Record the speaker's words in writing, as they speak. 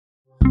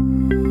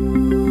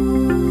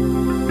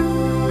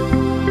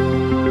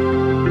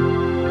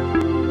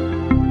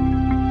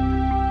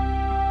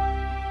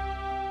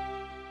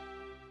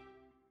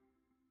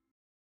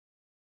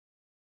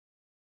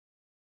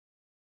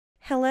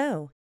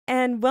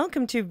and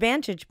welcome to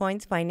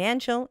Vantagepoint's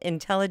Financial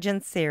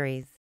Intelligence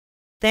Series.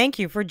 Thank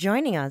you for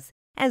joining us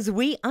as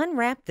we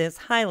unwrap this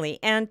highly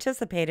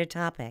anticipated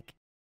topic.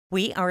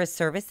 We are a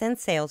service and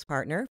sales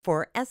partner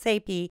for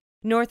SAP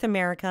North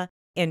America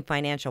in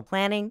financial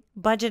planning,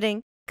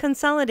 budgeting,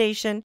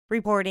 consolidation,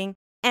 reporting,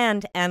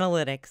 and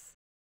analytics.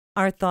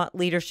 Our thought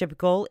leadership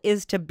goal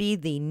is to be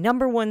the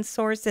 #1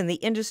 source in the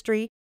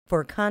industry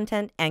for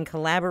content and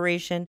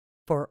collaboration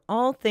for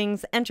all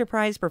things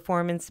enterprise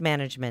performance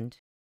management.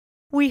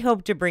 We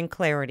hope to bring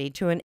clarity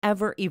to an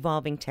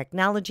ever-evolving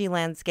technology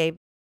landscape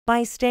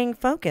by staying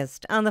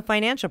focused on the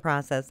financial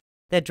process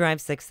that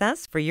drives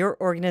success for your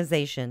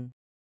organization.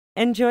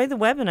 Enjoy the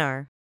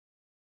webinar.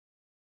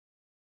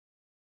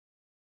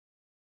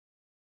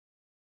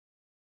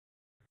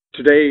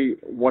 Today,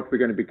 what we're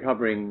going to be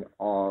covering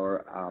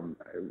are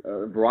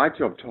a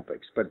variety of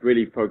topics, but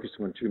really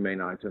focusing on two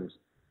main items.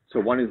 So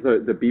one is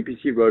the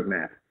BPC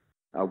Roadmap.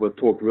 We'll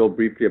talk real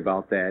briefly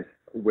about that,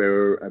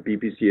 where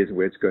BPC is,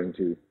 where it's going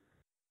to,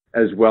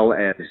 as well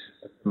as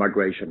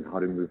migration, how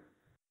to move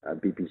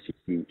BPC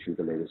to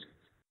the latest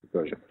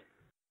version.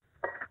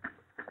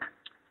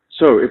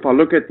 So if I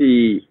look at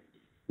the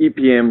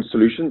EPM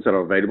solutions that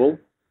are available,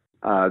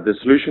 the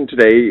solution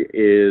today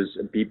is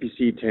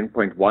BPC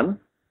 10.1,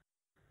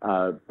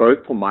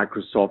 both for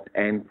Microsoft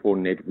and for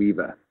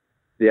NetWeaver.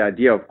 The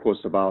idea, of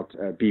course, about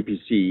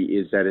BPC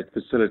is that it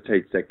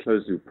facilitates that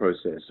closed-loop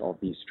process of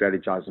the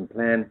strategize and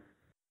plan,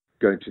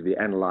 going to the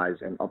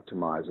analyze and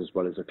optimize, as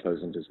well as a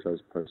close and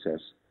disclose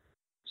process.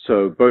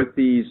 So both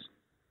these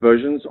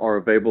versions are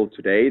available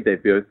today.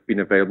 They've both been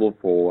available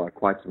for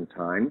quite some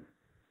time.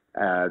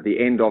 The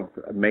end of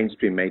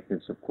mainstream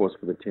maintenance, of course,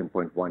 for the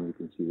 10.1, you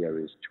can see there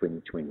is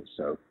 2020.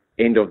 So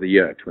end of the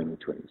year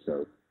 2020.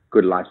 So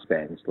good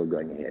lifespan, still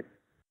going ahead.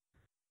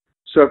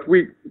 So if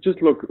we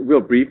just look real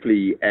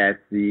briefly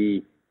at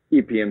the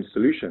EPM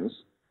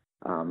solutions,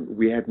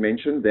 we had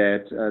mentioned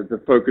that the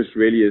focus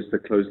really is the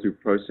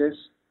closed-loop process,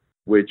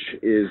 which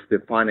is the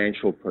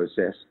financial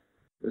process.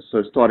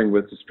 So starting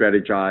with the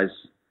strategize,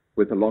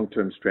 with the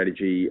long-term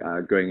strategy,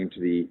 going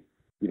into the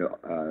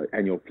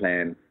annual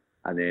plan,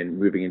 and then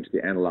moving into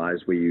the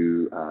analyze, where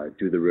you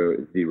do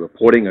the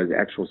reporting as the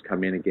actuals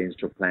come in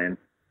against your plan,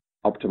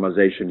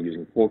 optimization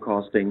using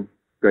forecasting,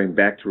 going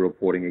back to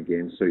reporting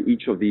again. So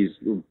each of these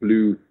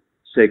blue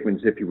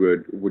segments, if you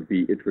would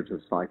be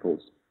iterative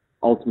cycles,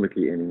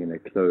 ultimately ending in a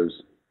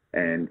close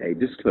and a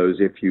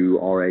disclose if you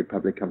are a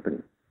public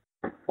company.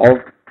 Of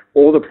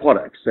all the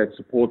products that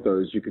support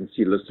those, you can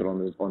see listed on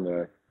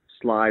the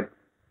slide,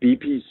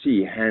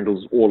 BPC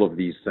handles all of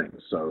these things.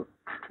 So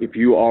if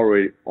you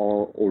are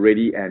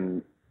already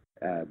an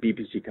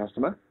BPC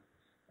customer,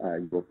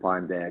 you will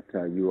find that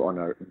you're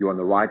on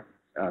the right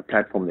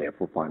platform there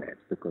for finance,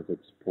 because it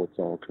supports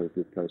our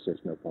closed-loop process,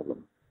 no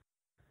problem.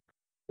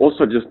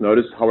 Also, just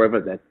notice,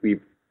 however, that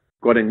we've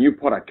got a new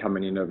product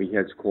coming in over here.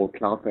 It's called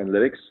Cloud for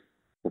Analytics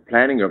for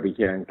planning over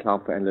here, and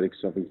Cloud for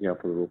Analytics over here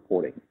for the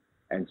reporting.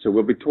 And so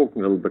we'll be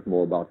talking a little bit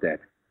more about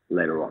that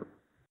later on.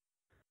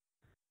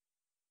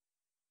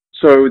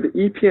 So the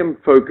EPM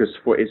focus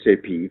for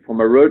SAP,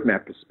 from a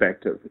roadmap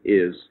perspective,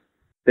 is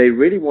they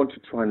really want to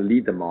try and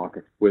lead the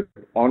market with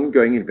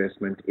ongoing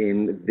investment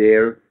in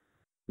their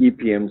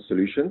EPM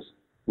solutions.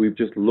 We've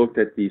just looked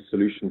at the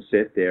solution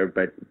set there,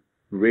 but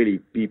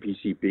really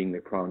BPC being the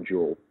crown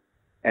jewel.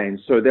 And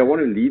so they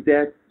want to lead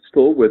that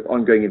still with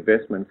ongoing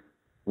investment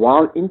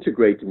while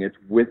integrating it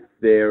with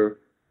their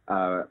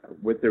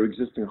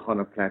existing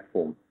HANA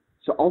platform.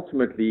 So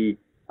ultimately,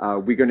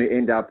 we're going to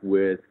end up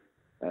with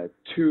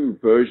two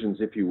versions,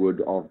 if you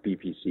would, of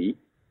BPC.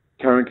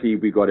 Currently,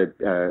 we got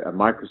a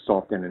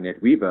Microsoft and a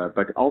NetWeaver,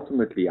 but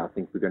ultimately, I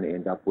think we're going to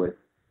end up with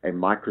a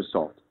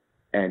Microsoft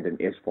and an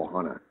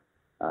S/4HANA.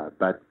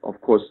 But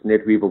of course,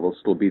 NetWeaver will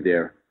still be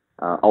there.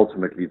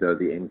 Ultimately, though,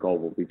 the end goal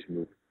will be to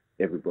move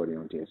everybody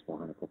onto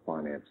S/4HANA for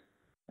finance.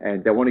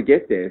 And they want to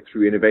get there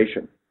through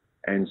innovation.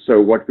 And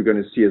so what we're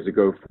going to see as we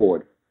go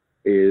forward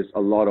is a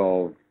lot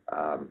of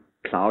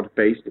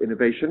cloud-based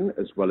innovation,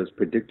 as well as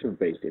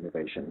predictive-based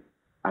innovation,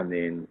 and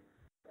then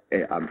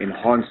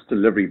enhanced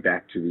delivery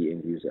back to the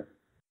end user.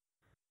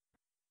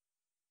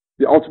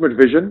 The ultimate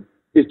vision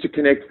is to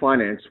connect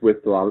finance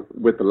with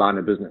the line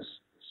of business.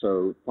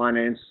 So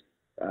finance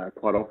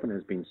quite often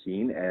has been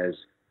seen as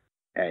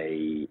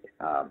a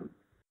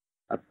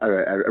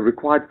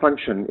required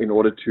function in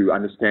order to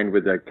understand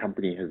where the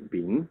company has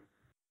been,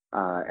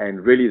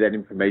 and really that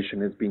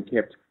information has been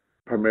kept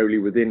primarily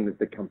within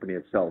the company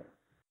itself,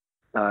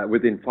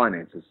 within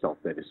finance itself,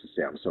 that is to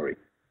say, I'm sorry.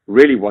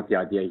 Really what the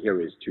idea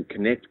here is to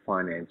connect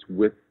finance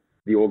with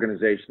the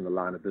organization, the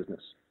line of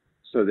business,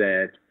 so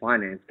that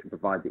finance can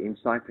provide the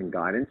insight and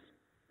guidance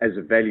as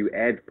a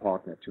value-add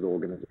partner to the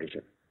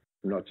organization,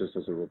 not just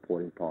as a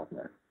reporting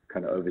partner,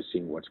 kind of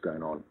overseeing what's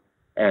going on.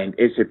 And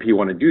SAP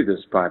want to do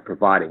this by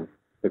providing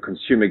the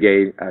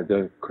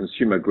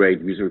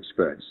consumer-grade user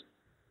experience,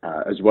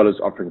 as well as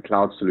offering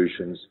cloud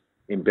solutions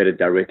embedded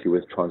directly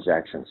with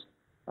transactions,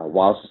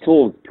 while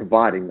still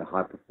providing the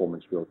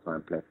high-performance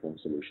real-time platform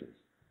solutions.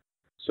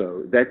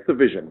 So that's the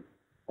vision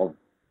of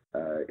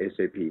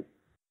SAP.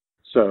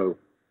 So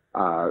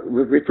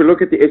if we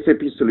look at the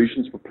SAP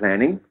solutions for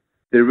planning,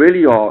 there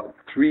really are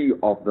three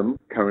of them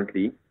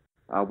currently.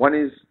 One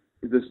is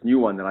this new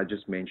one that I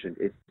just mentioned,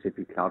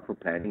 SAP Cloud for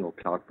Planning, or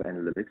Cloud for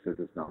Analytics, as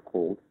it's now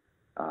called.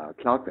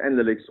 Cloud for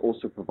Analytics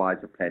also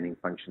provides a planning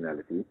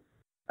functionality.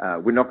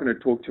 We're not going to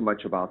talk too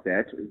much about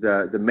that.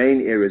 The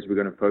main areas we're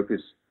going to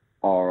focus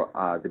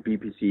are the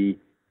BPC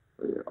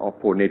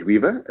for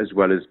NetWeaver, as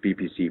well as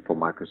BPC for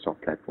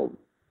Microsoft Platform.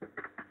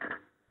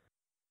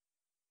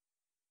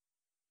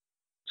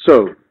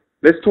 So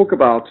let's talk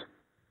about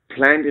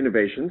planned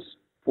innovations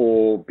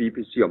for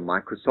BPC on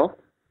Microsoft.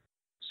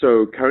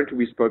 So currently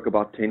we spoke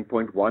about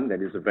 10.1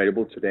 that is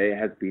available today,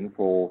 has been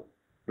for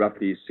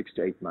roughly 6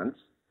 to 8 months.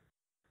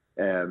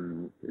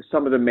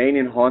 Some of the main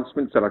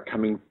enhancements that are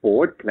coming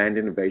forward, planned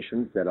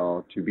innovations that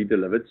are to be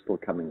delivered, still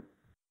coming.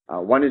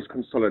 One is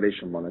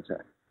Consolidation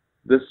Monitor.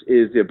 This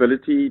is the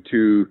ability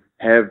to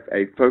have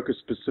a focus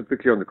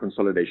specifically on the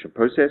consolidation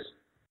process,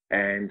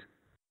 and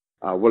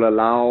will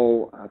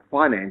allow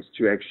finance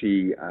to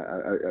actually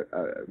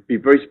be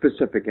very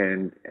specific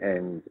and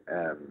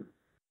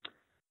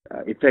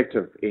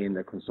effective in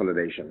the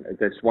consolidation.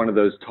 That's one of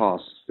those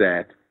tasks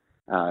that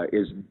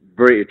is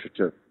very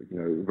iterative. You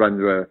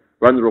know,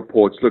 run the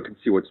reports, look and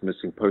see what's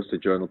missing, post a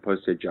journal,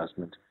 post the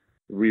adjustment,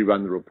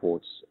 rerun the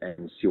reports,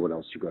 and see what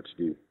else you got to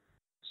do.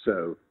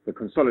 So the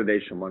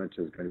Consolidation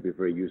Monitor is going to be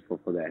very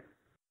useful for that.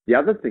 The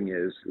other thing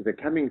is they're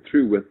coming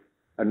through with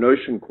a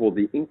notion called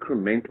the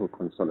incremental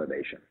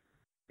consolidation.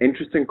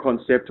 Interesting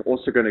concept,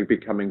 also going to be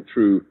coming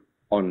through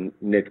on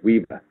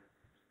NetWeaver.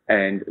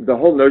 And the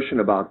whole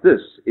notion about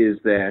this is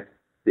that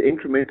the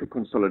incremental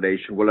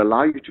consolidation will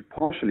allow you to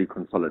partially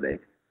consolidate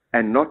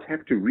and not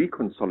have to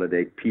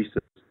reconsolidate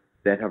pieces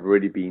that have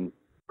already been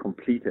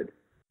completed.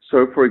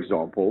 So, for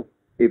example,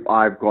 if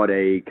I've got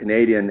a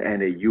Canadian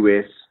and a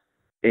US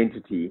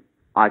entity,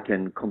 I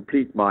can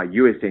complete my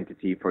US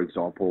entity, for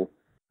example.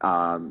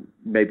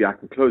 Maybe I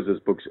can close those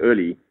books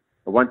early.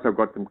 But once I've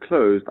got them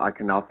closed, I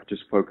can now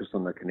just focus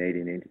on the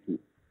Canadian entity.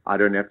 I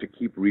don't have to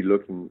keep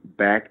relooking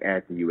back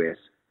at the US,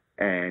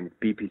 and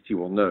BPC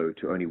will know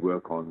to only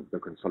work on the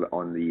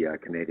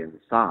Canadian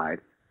side,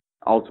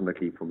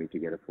 ultimately for me to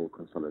get a full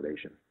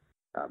consolidation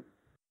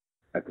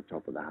at the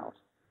top of the house.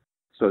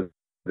 So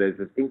there's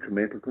this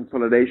incremental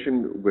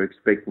consolidation. We're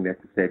expecting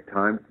that to save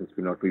time since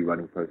we're not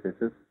rerunning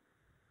processes.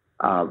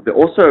 They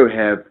also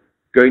have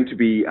going to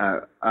be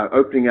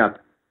opening up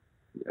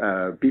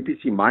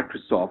BPC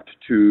Microsoft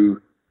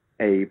to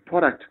a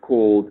product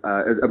called,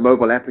 a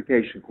mobile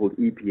application called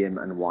EPM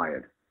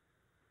Unwired.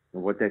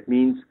 And what that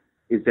means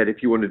is that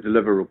if you want to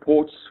deliver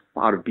reports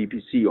out of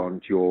BPC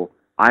onto your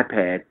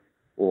iPad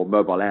or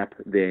mobile app,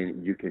 then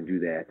you can do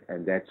that.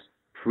 And that's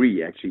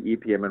free, actually.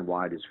 EPM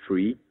Unwired is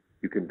free.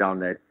 You can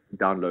download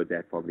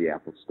that from the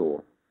Apple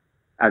Store.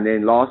 And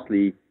then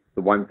lastly,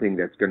 the one thing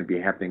that's going to be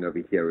happening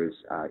over here is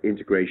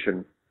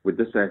integration with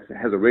this.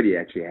 Has already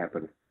actually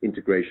happened,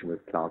 integration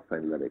with Cloud for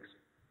Analytics.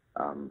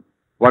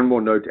 One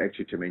more note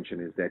actually to mention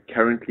is that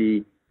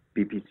currently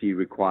BPC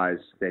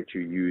requires that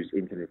you use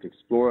Internet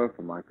Explorer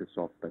for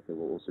Microsoft, but they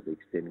will also be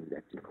extending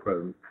that to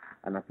Chrome.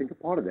 And I think a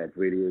part of that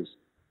really is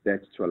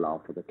that's to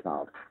allow for the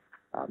cloud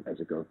as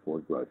a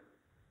go-forward growth.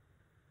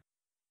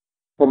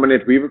 From a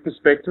NetWeaver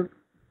perspective,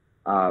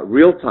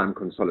 real-time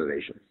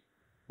consolidations.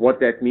 What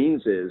that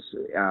means is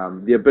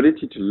the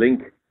ability to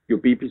link your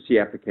BPC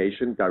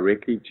application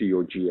directly to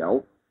your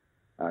GL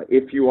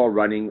if you are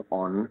running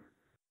on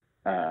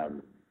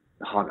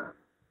HANA.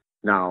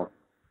 Now,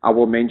 I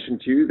will mention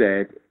to you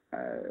that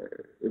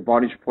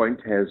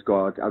Vantagepoint has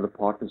got other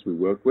partners we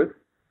work with,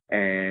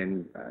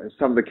 and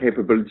some of the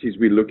capabilities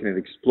we're looking at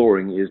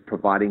exploring is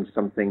providing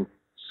something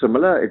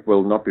similar. It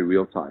will not be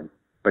real-time,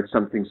 but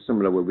something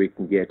similar where we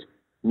can get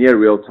near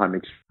real-time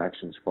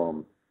extractions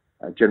from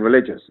general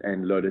ledgers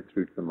and load it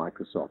through to the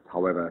Microsoft.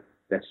 However,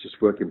 that's just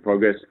work in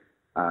progress.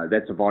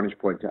 That's a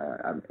Vantagepoint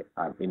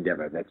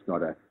endeavor. That's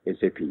not a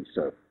SAP.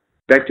 So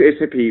back to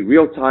SAP,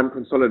 real-time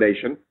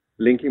consolidation,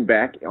 linking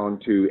back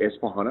onto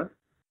S4HANA,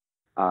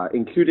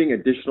 including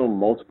additional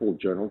multiple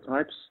journal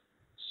types.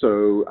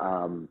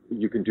 So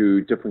you can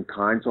do different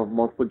kinds of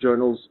multiple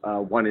journals.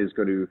 One is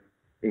going to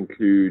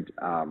include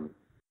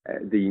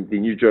the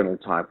new journal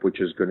type,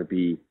 which is going to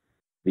be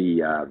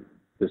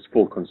this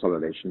full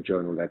consolidation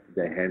journal that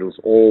handles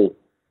all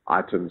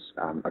items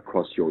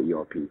across your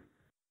ERP.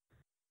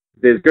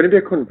 There's going to be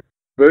a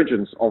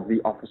convergence of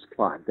the Office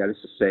client. That is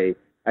to say,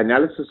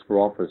 Analysis for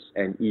Office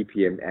and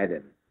EPM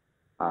add-in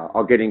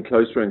are getting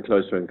closer and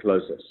closer and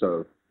closer.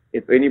 So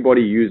if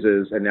anybody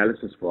uses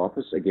Analysis for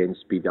Office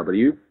against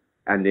BW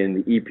and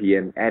then the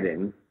EPM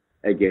add-in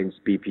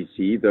against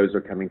BPC, those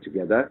are coming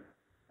together.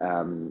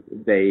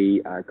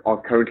 They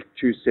are currently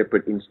two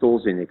separate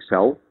installs in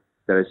Excel.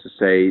 That is to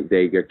say,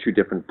 they get two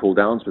different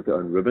pull-downs with their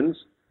own ribbons,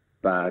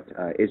 but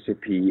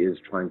SAP is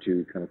trying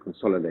to kind of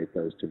consolidate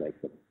those to make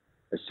them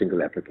a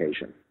single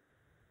application.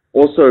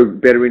 Also,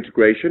 better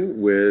integration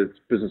with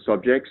business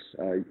objects,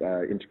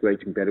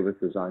 integrating better with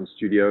Design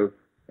Studio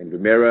and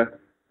Lumira,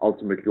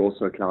 ultimately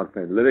also Cloud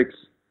for Analytics,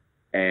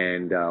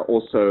 and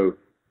also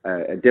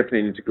a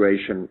definite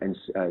integration and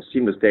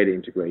seamless data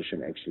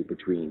integration actually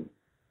between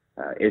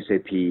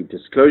SAP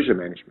disclosure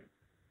management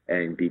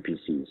and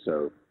BPC.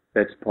 So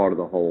that's part of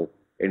the whole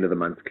end of the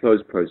month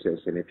close process.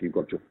 And if you've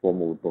got your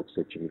formal books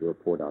that you need to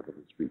report out of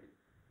this week,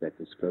 that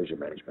disclosure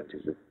management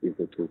is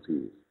the tool to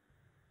use.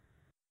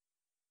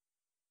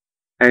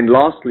 And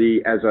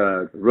lastly, as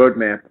a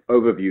roadmap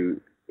overview,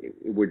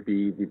 it would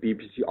be the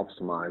BPC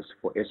Optimized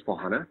for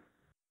S4HANA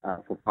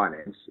for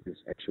finance is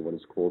actually what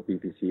is called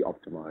BPC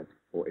Optimized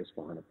for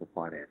S4HANA for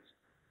finance.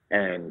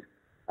 And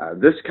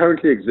this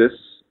currently exists.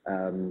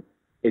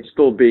 It's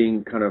still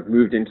being kind of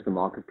moved into the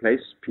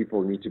marketplace.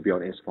 People need to be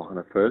on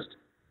S4HANA first.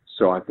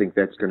 So I think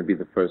that's going to be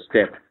the first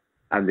step.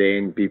 And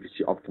then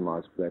BPC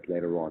Optimized for that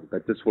later on.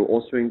 But this will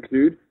also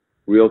include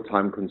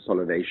real-time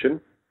consolidation,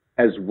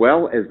 as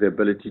well as the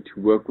ability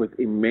to work with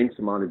immense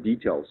amount of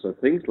detail. So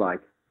things like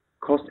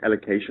cost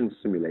allocation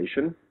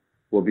simulation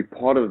will be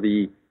part of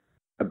the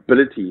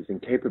abilities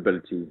and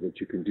capabilities that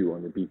you can do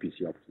on the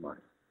BPC Optimized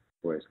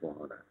for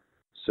S4HANA.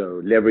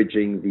 So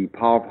leveraging the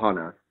power of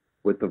HANA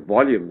with the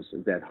volumes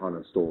that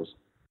HANA stores,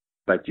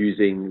 but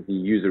using the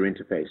user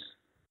interface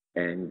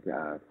and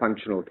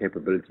functional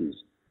capabilities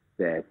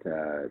that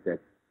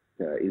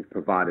is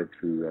provided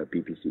through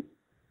BPC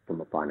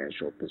from a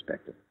financial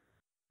perspective.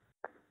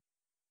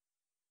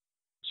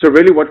 So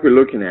really what we're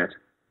looking at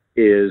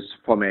is,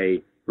 from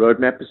a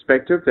roadmap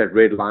perspective, that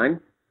red line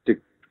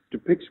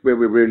depicts where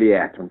we're really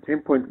at. On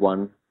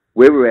 10.1,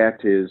 where we're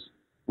at is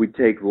we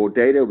take raw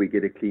data, we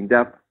get it cleaned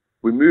up,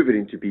 we move it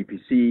into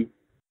BPC,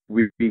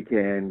 we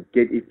can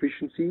get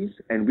efficiencies,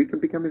 and we can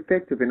become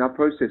effective in our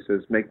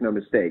processes, make no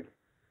mistake.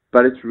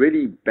 But it's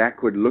really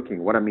backward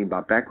looking. What I mean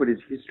by backward is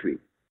history.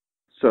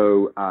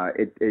 So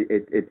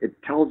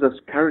it tells us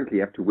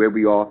currently up to where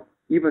we are,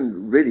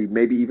 even really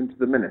maybe even to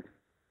the minute.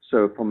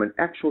 So from an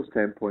actual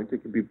standpoint,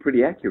 it can be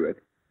pretty accurate.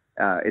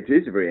 It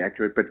is very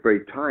accurate, but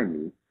very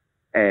timely,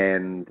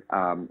 and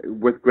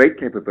with great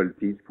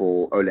capabilities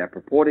for OLAP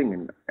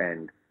reporting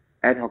and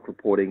ad hoc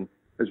reporting,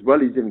 as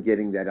well as even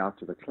getting that out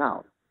to the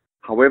cloud.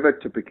 However,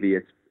 typically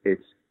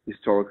it's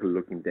historical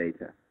looking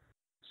data.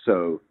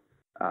 So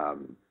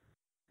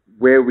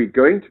where we're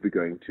going to be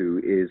going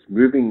to is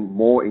moving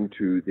more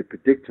into the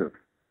predictive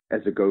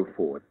as a go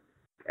forward.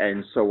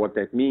 And so what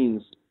that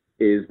means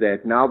is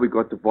that now we've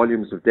got the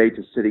volumes of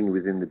data sitting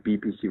within the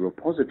BPC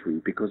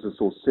repository, because it's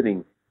all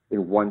sitting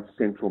in one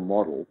central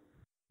model.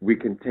 We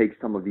can take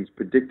some of these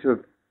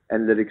predictive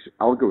analytics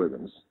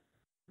algorithms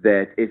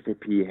that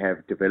SAP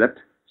have developed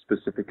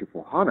specifically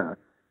for HANA,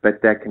 but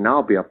that can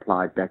now be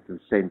applied back to the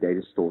same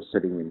data store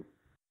sitting in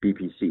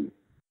BPC.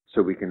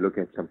 So we can look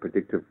at some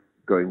predictive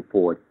going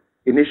forward.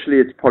 Initially,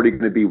 it's probably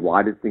going to be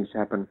why did things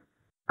happen,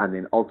 and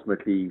then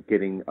ultimately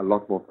getting a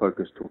lot more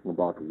focus talking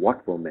about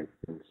what will make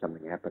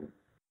something happen.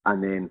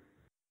 And then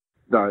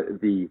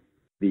the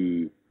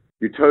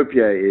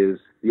utopia is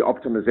the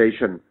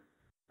optimization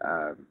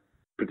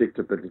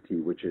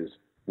predictability, which is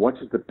what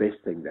is the best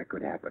thing that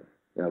could happen?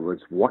 In other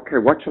words, what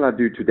shall I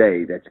do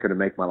today that's going to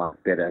make my life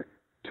better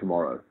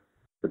tomorrow,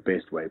 the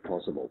best way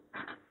possible?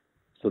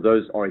 So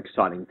those are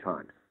exciting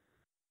times.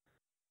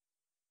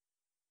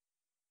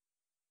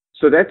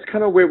 So that's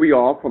kind of where we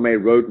are from a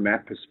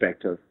roadmap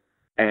perspective.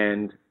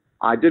 And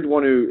I did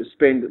want to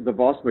spend the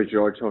vast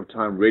majority of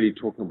time really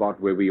talking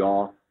about where we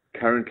are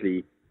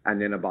currently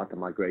and then about the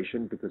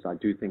migration, because I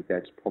do think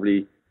that's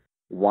probably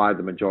why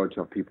the majority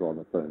of people are on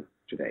the phone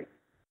today.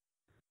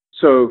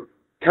 So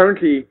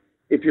currently,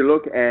 if you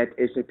look at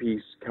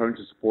SAP's current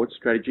support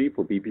strategy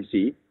for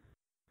BPC,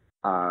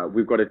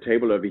 we've got a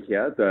table over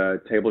here.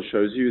 The table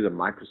shows you the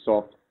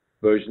Microsoft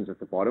versions at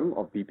the bottom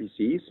of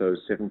BPC, so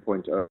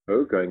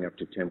 7.0 going up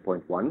to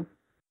 10.1,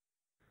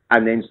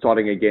 and then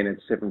starting again at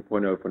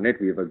 7.0 for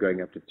NetWeaver,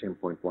 going up to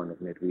 10.1 of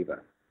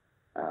NetWeaver.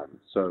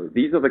 So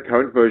these are the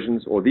current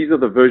versions, or these are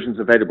the versions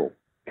available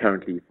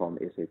currently from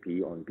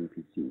SAP on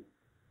BPC.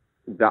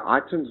 The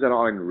items that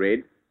are in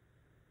red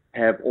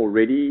have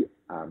already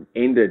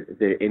ended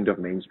their end of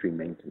mainstream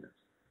maintenance.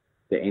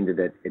 They ended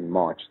it in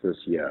March this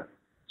year.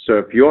 So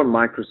if you're on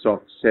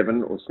Microsoft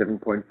 7 or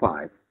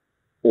 7.5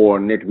 or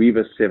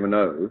NetWeaver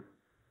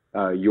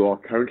 7.0, you are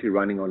currently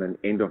running on an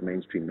end of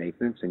mainstream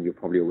maintenance, and you're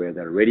probably aware of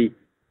that already.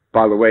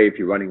 By the way, if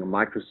you're running on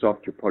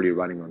Microsoft, you're probably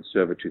running on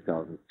Server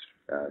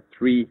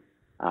 2003,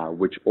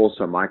 which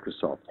also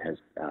Microsoft has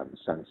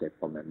sunset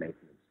from a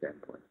maintenance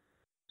standpoint.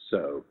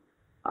 So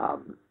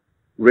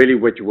really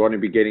what you want to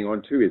be getting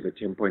onto is a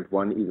 10.1,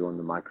 either on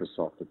the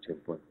Microsoft or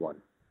 10.1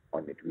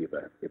 on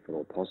NetWeaver, if at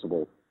all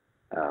possible,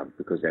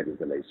 because that is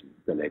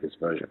the latest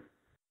version.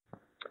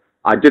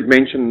 I did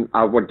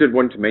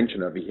want to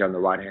mention over here on the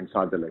right-hand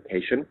side the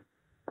location.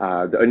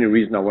 The only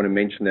reason I want to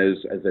mention is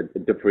as a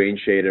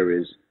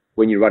differentiator is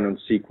when you run on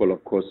SQL,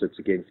 of course, it's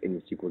against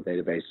any SQL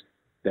database.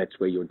 That's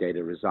where your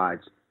data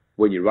resides.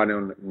 When you run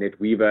on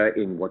NetWeaver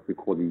in what we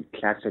call the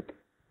classic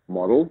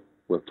model,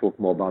 we'll talk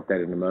more about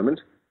that in a moment,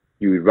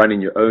 you run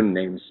in your own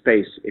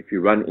namespace. If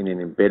you run in an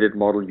embedded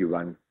model, you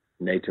run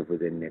native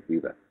within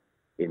NetWeaver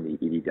in the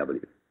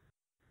EDW.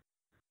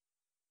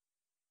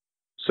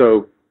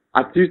 So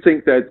I do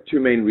think that two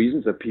main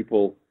reasons that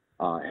people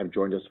have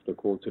joined us for the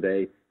call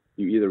today.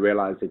 You either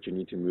realize that you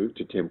need to move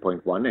to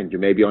 10.1 and you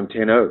may be on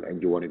 10.0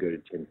 and you want to go to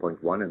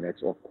 10.1, and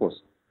that's, of course,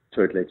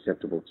 totally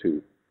acceptable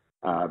too.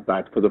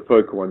 But for the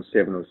folk who are on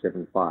 7 or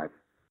 7.5,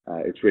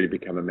 it's really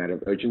become a matter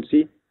of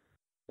urgency.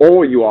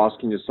 Or you're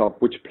asking yourself,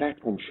 which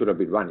platform should I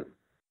be running?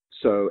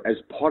 So as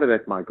part of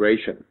that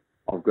migration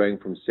of going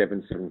from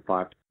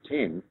 7.5 to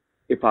 10,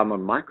 if I'm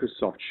on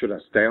Microsoft, should I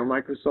stay on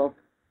Microsoft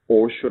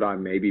or should I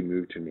maybe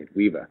move to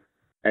NetWeaver?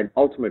 And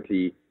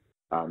ultimately,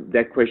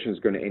 that question is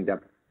going to end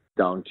up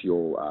down to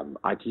your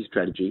IT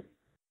strategy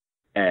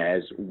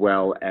as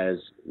well as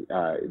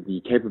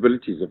the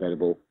capabilities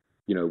available,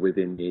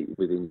 within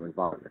your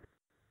environment.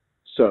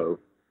 So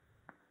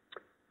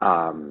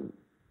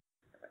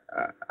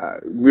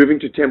moving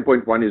to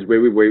 10.1 is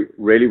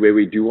really where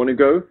we do want to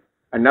go.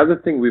 Another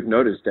thing we've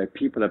noticed that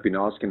people have been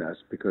asking us,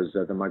 because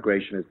the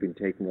migration has been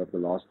taking over the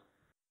last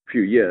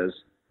few years,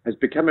 has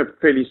become a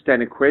fairly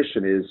standard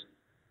question is,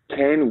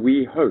 can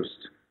we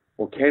host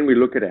or can we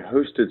look at a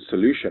hosted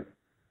solution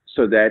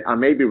so that I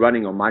may be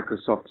running on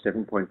Microsoft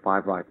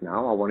 7.5 right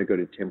now. I want to go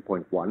to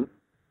 10.1.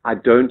 I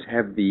don't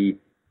have the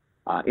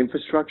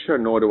infrastructure,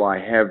 nor do I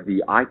have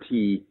the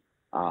IT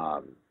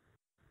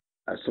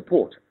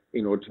support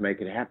in order to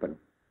make it happen.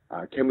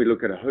 Can we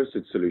look at a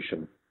hosted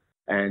solution?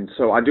 And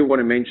so I do want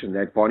to mention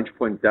that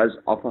Vantagepoint does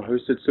offer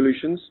hosted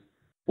solutions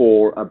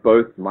for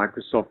both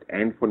Microsoft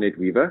and for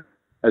NetWeaver,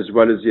 as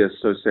well as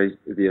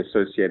the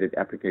associated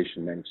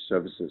application managed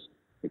services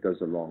that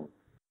goes along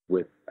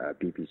with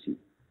BPC.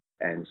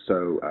 And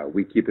so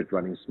we keep it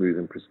running smooth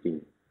and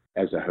pristine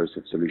as a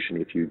hosted solution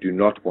if you do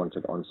not want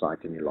it on-site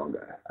any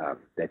longer.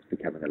 That's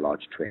becoming a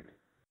large trend.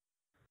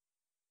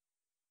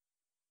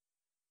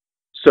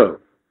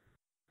 So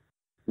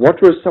what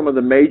were some of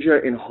the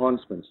major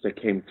enhancements that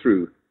came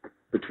through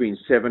between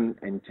 7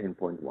 and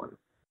 10.1?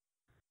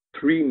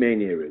 Three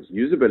main areas: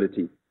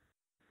 usability,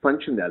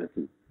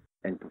 functionality,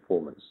 and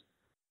performance.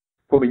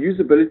 From a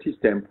usability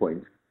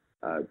standpoint,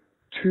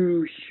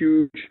 two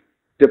huge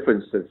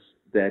differences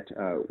that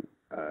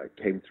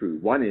came through.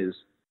 One is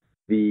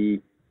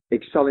the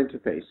Excel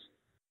interface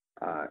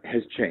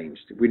has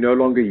changed. We no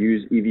longer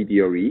use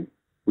EVDRE.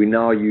 We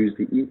now use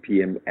the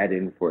EPM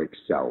add-in for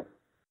Excel.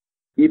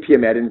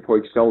 EPM add-in for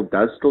Excel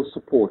does still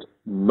support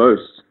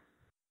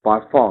by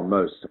far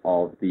most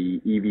of the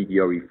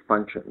EVDRE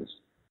functions,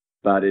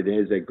 but it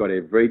has got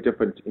a very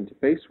different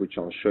interface, which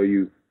I'll show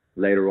you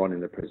later on in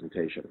the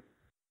presentation.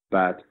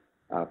 But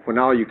for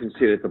now, you can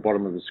see it at the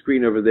bottom of the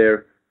screen over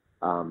there.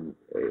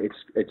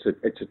 It's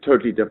a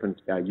totally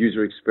different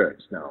user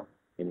experience now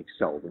in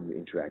Excel when you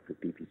interact with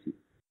BPC.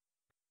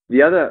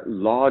 The other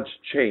large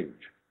change,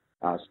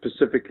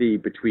 specifically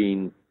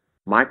between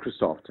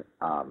Microsoft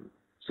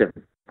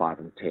 7.5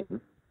 and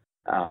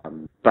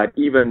 10, but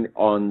even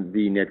on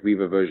the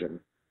NetWeaver version,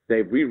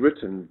 they've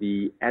rewritten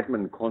the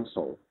admin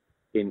console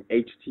in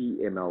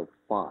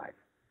HTML5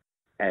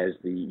 as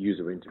the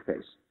user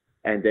interface.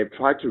 And they've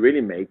tried to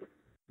really make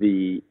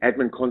the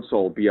admin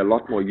console be a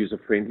lot more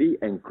user-friendly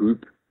and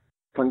group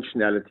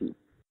functionality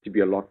to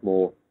be a lot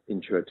more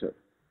intuitive.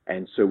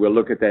 And so we'll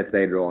look at that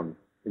later on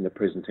in the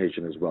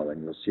presentation as well,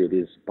 and you'll see it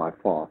is by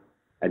far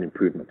an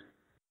improvement.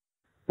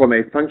 From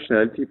a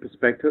functionality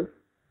perspective,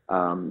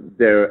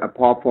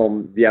 apart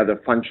from the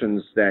other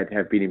functions that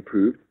have been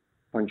improved,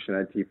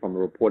 functionality from a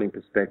reporting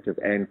perspective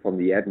and from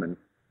the admin,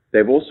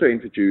 they've also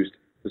introduced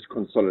this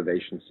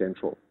Consolidation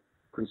Central.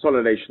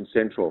 Consolidation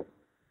Central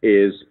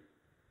is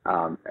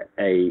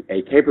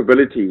a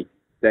capability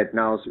that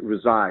now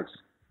resides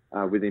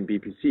within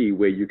BPC,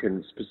 where you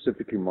can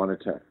specifically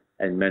monitor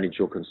and manage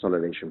your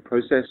consolidation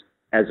process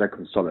as a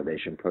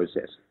consolidation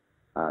process.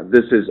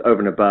 This is over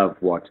and above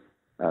what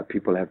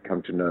people have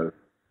come to know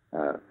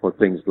for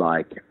things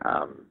like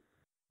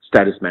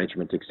status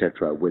management,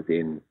 etc.,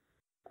 within,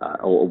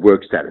 or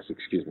work status,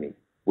 excuse me,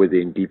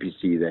 within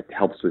BPC that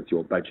helps with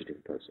your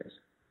budgeting process.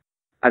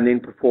 And then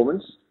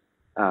performance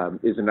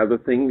is another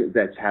thing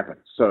that's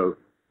happened. So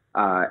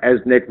as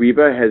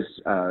NetWeaver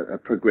has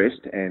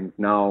progressed, and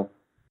now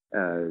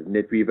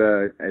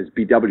NetWeaver as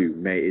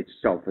BW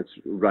it's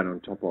run on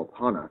top of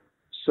HANA,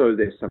 so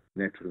there's some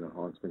natural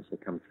enhancements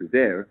that come through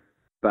there.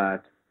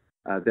 But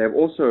they've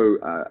also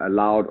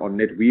allowed on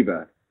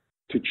NetWeaver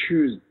to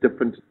choose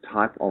different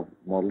type of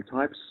model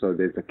types. So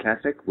there's the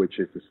classic, which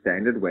is the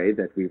standard way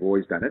that we've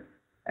always done it,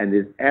 and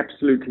there's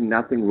absolutely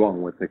nothing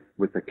wrong with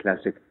the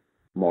classic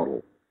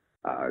model,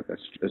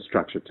 the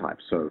structure type.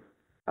 So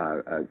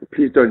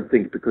please don't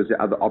think because there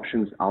are other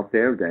options out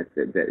there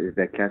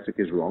that classic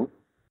is wrong.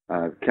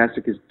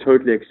 Classic is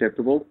totally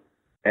acceptable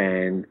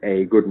and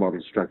a good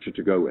model structure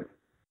to go with.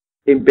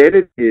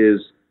 Embedded is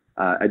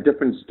a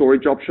different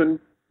storage option.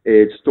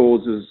 It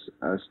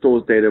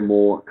stores data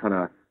more kind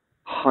of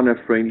HANA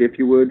friendly, if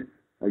you would,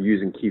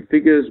 using key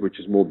figures, which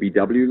is more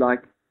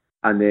BW-like.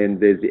 And then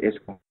there's the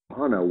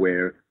S/4HANA,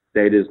 where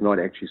data is not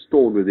actually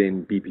stored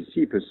within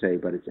BPC per se,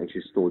 but it's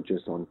actually stored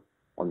just on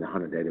the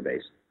HANA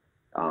database.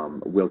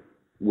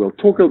 We'll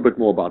talk a little bit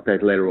more about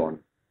that later on.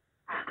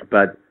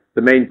 But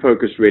the main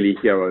focus really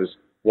here is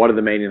one of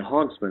the main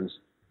enhancements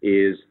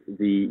is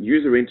the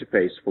user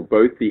interface for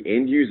both the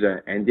end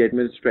user and the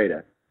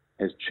administrator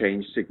has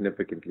changed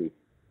significantly,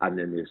 and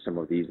then there's some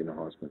of these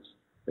enhancements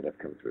that have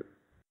come through.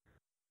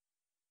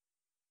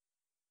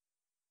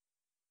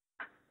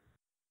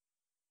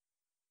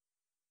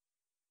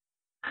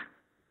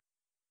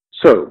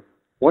 So,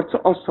 what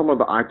are some of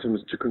the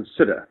items to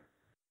consider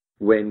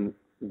when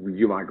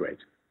you migrate?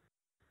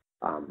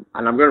 And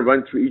I'm going to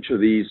run through each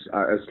of these,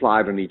 a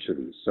slide on each of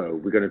these.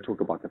 So we're going to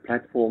talk about the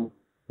platform.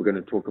 We're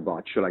going to talk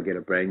about, should I get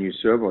a brand new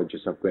server or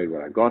just upgrade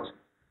what I got?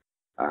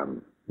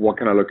 What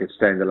can I look at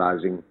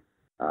standardizing?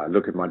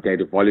 Look at my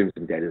data volumes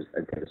and data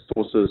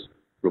sources,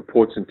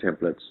 reports and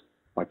templates,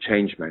 my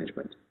change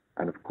management.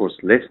 And of course,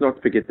 let's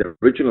not forget the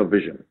original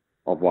vision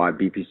of why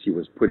BPC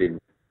was put in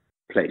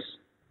place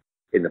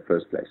in the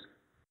first place.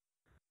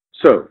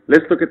 So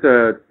let's look at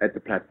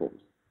the platforms.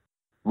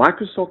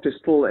 Microsoft is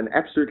still an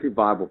absolutely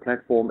viable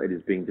platform. It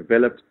is being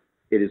developed.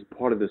 It is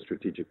part of the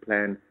strategic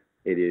plan.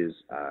 It is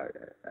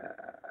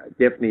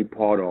definitely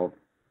part of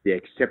the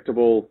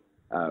acceptable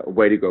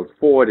way to go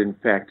forward. In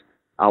fact,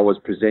 I was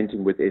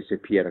presenting with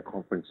SAP at a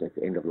conference at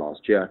the end of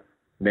last year,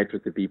 met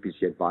with the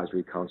BPC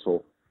Advisory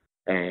Council,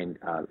 and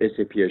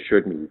SAP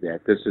assured me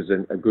that this is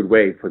a good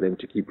way for them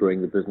to keep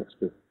growing the business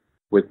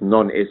with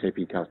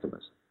non-SAP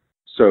customers.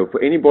 So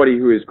for anybody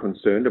who is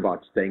concerned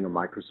about staying on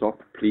Microsoft,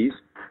 please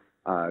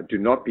do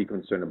not be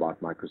concerned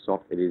about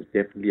Microsoft. It is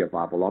definitely a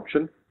viable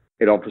option.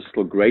 It offers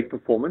still great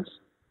performance,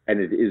 and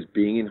it is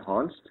being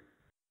enhanced.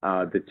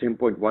 The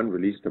 10.1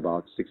 released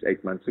about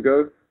 6-8 months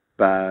ago,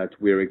 but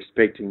we're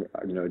expecting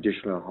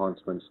additional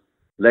enhancements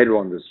later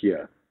on this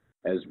year,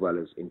 as well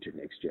as into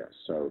next year.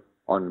 So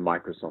on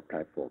Microsoft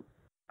platform.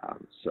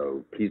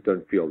 So please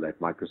don't feel that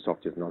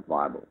Microsoft is not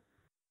viable.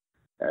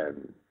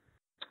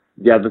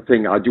 The other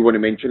thing I do want to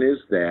mention is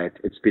that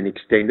it's been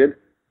extended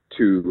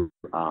to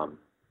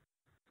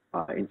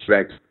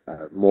interact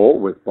more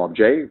with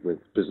BobJ, with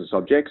business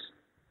objects,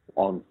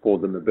 for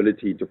the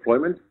mobility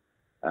deployment.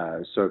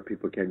 So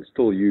people can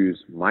still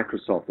use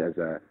Microsoft as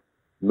a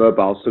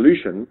mobile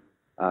solution,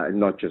 and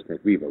not just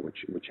NetWeaver,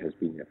 which has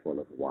been there for a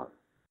little while.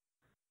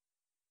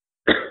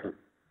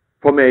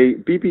 From a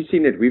BPC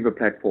NetWeaver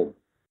platform,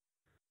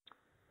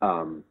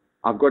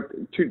 I've got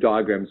two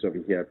diagrams over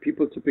here.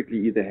 People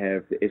typically either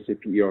have the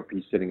SAP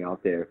ERP sitting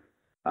out there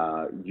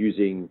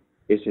using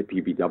SAP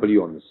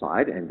BW on the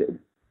side, and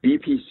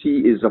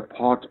BPC is a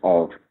part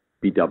of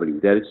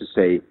BW. That is to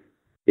say,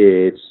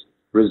 it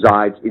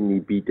resides in the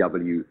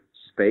BW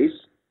space,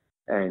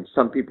 and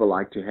some people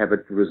like to have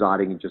it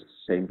residing in just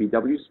the same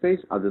BW space.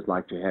 Others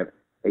like to have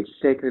a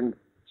second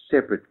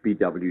separate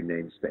BW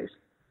namespace.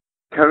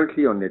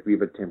 Currently on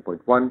NetWeaver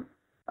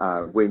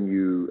 10.1, when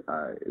you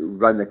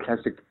run the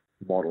classic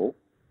model,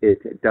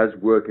 it does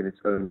work in its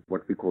own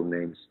what we call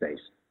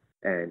namespace,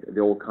 and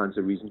there are all kinds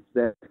of reasons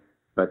for that,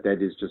 but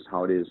that is just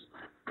how it is.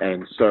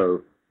 And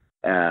so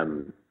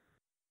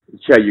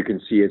here you can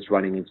see it's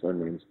running its own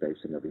namespace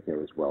and over here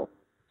as well.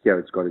 Here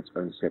it's got its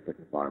own separate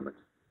environment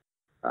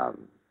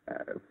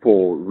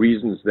for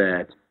reasons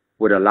that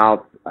would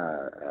allow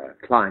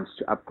clients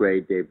to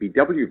upgrade their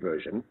BW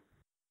version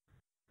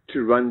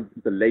to run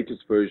the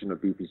latest version of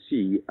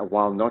BPC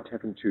while not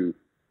having to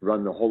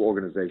run the whole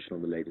organization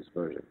on the latest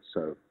version.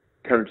 So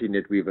currently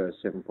NetWeaver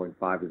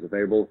 7.5 is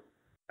available.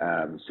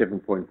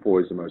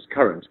 7.4 is the most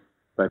current,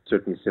 but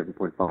certainly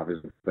 7.5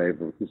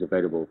 is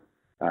available.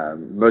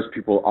 Most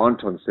people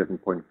aren't on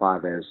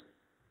 7.5 as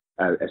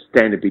a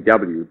standard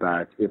BW,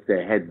 but if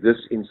they had this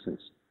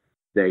instance,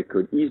 they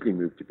could easily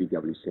move to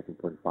BW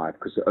 7.5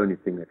 because the only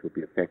thing that would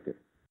be affected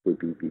would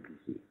be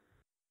BPC.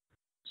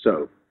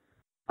 So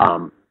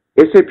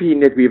SAP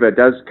NetWeaver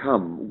does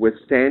come with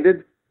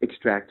standard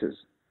extractors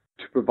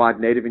to provide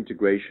native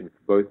integration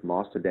for both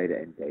master data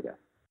and data.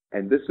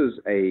 And this is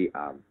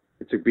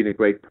it's been a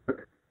great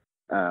perk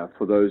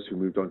for those who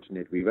moved on to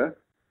NetWeaver.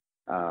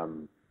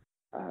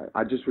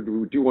 I just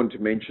do want to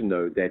mention,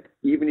 though, that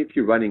even if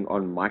you're running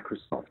on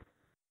Microsoft,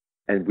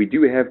 and we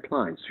do have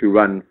clients who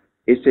run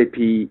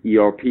SAP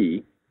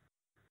ERP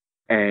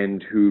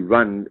and who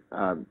run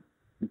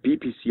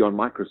BPC on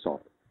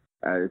Microsoft,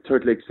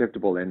 totally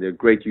acceptable, and there are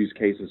great use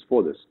cases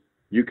for this.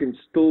 You can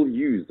still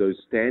use those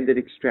standard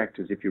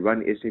extractors. If you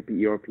run SAP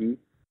ERP,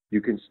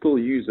 you can still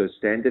use those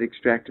standard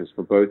extractors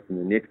for both in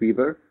the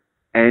NetWeaver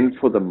and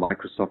for the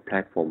Microsoft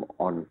platform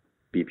on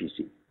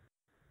BPC.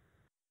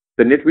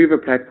 The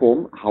NetWeaver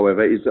platform,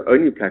 however, is the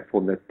only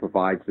platform that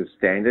provides the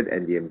standard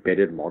and the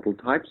embedded model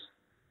types,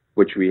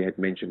 which we had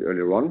mentioned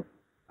earlier on.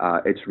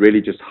 It's really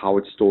just how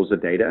it stores the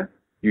data.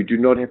 You do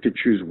not have to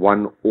choose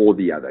one or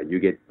the other. You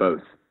get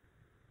both.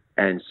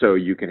 And so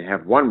you can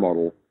have one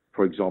model,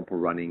 for example,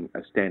 running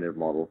a standard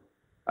model,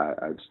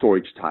 a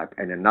storage type,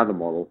 and another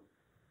model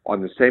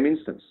on the same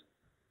instance,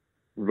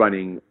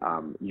 running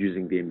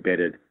using the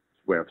embedded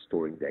way of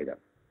storing data.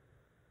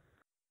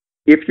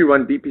 If you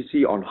run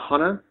BPC on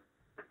HANA,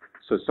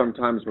 so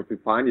sometimes what we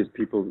find is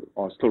people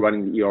are still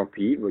running the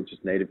ERP, which is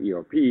native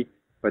ERP,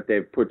 but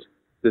they've put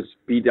this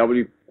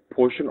BW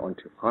portion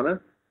onto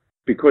HANA.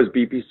 Because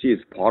BPC is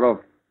part of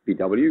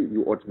BW,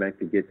 you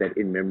automatically get that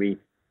in-memory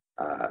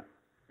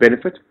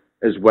benefit,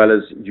 as well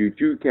as you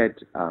do get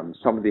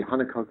some of the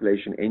HANA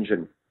calculation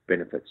engine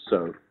benefits.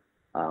 So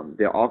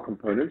there are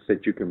components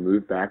that you can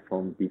move back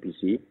from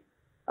BPC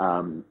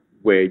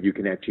where you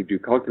can actually do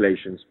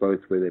calculations, both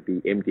whether it be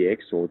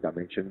MDX or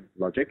dimension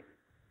logic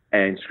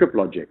and script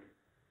logic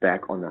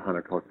back on the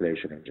HANA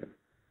calculation engine.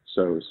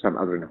 So some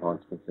other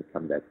enhancements that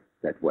come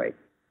that way.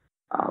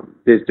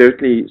 There's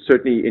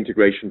certainly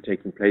integration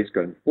taking place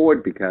going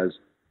forward, because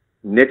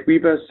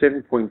NetWeaver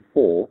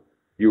 7.4,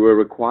 you were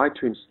required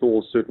to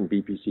install certain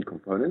BPC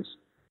components.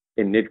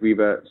 In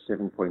NetWeaver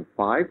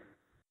 7.5,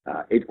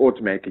 it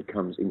automatically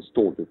comes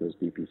installed with those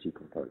BPC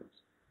components.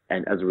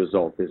 And as a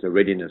result, there's a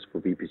readiness for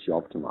BPC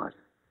optimized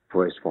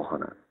for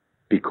S4HANA,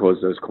 because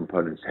those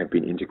components have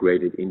been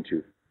integrated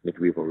into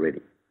NetWeaver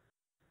already.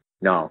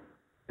 Now,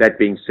 that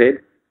being said,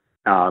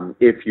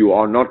 if you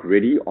are not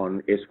ready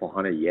on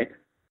S4HANA yet,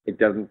 it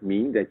doesn't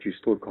mean that you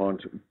still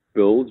can't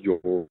build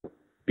your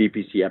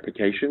BPC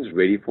applications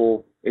ready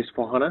for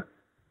S4HANA.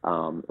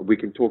 We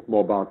can talk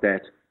more about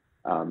that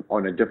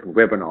on a different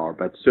webinar,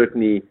 but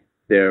certainly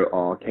there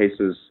are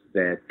cases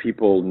that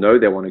people know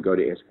they want to go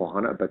to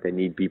S4HANA, but they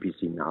need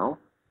BPC now.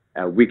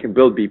 We can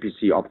build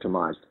BPC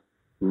optimized,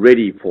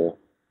 ready for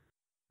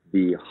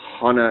the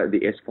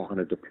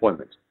S4HANA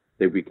deployment,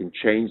 that we can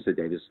change the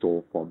data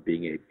store from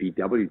being a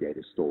BW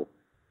data store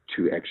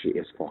to actually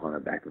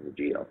S4HANA back on the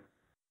GL.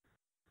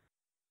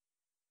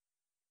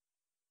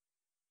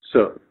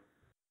 So,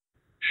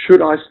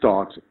 should I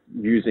start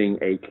using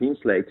a clean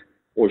slate,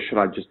 or should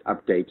I just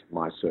update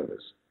my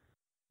servers?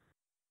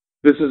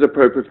 This is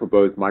appropriate for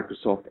both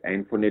Microsoft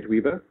and for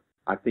NetWeaver.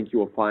 I think you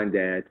will find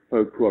that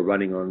folk who are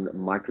running on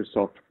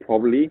Microsoft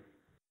probably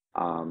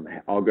are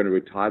going to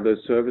retire those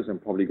servers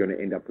and probably going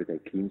to end up with a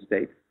clean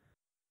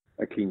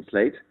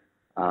slate.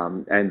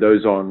 And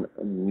those on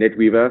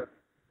NetWeaver,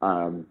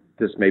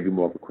 this may be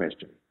more of a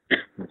question.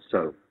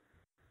 So,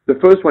 the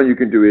first one you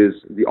can do is,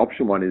 the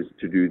option one is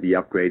to do the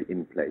upgrade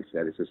in place.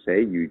 That is to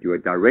say, you do a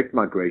direct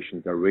migration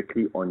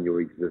directly on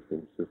your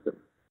existing system.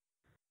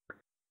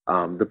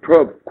 The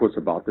pro, of course,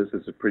 about this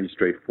is pretty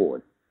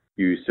straightforward.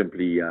 You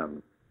simply,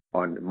 on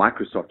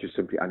Microsoft, you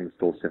simply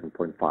uninstall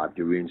 7.5,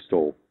 you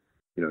reinstall,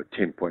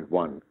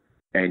 10.1,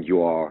 and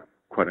you are,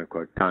 quote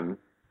unquote, done.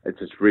 It's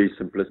just really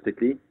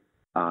simplistically,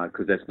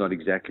 because that's not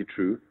exactly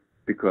true,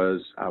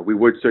 because we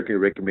would certainly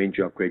recommend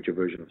you upgrade your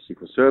version of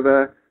SQL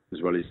Server,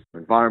 as well as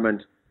your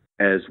environment,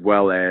 as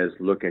well as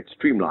look at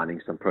streamlining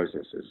some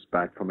processes.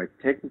 But from a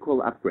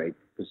technical upgrade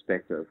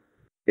perspective,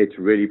 it's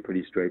really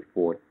pretty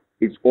straightforward.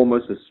 It's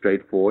almost as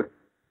straightforward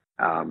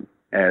on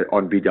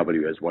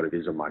BW as what it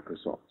is on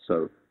Microsoft.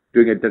 So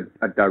doing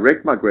a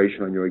direct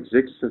migration on your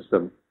existing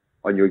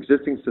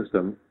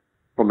system,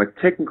 from a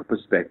technical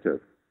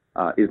perspective,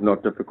 is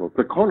not difficult.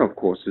 The con, of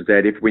course, is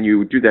that when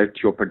you do that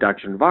to your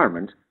production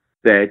environment,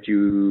 that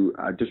you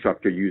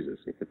disrupt your users.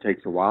 If it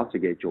takes a while to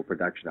get your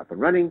production up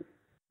and running,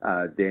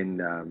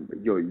 then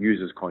your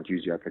users can't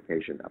use your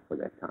application up for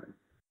that time.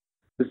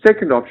 The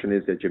second option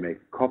is that you make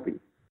a copy.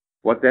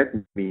 What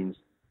that means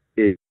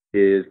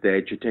is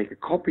that you take a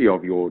copy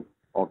of your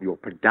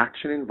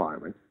production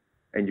environment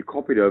and you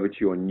copy it over to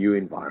your new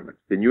environment.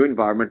 The new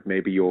environment may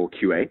be your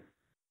QA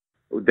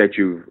that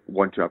you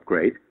want to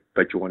upgrade,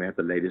 but you want to have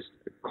the latest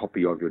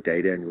copy of your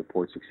data and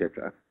reports,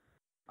 etc.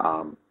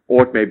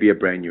 Or it may be a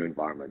brand new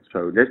environment.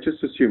 So let's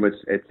just assume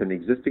it's an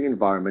existing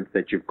environment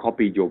that you've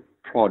copied your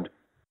prod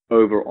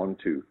over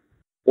onto.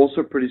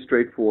 Also pretty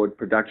straightforward.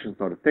 Production's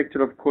not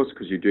affected, of course,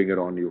 because you're doing it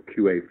on your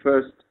QA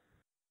first.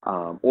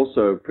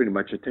 Also pretty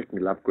much a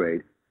technical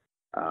upgrade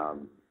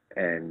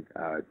and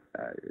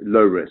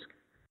low risk.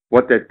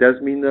 What that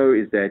does mean, though,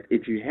 is that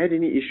if you had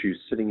any issues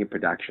sitting in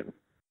production,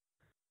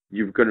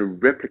 you're going to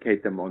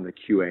replicate them on the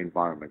QA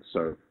environment.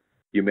 So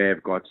you may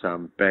have got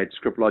some bad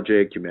script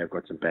logic, you may have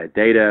got some bad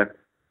data,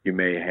 you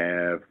may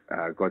have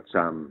got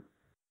some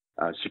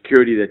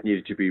security that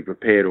needed to be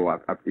repaired or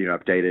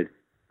updated.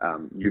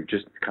 You've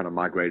just kind of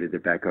migrated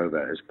it back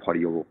over as part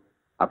of your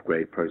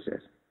upgrade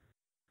process.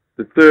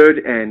 The third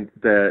and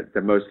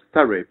the most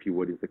thorough, if you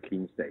would, is the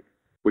clean state,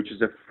 which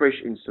is a fresh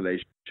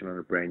installation on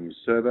a brand new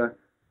server.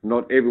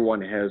 Not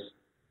everyone has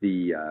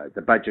the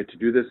budget to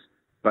do this,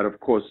 but of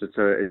course it's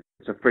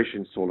a fresh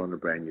install on a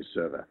brand new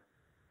server.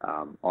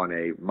 On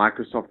a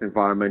Microsoft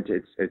environment,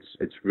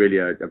 it's really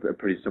a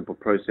pretty simple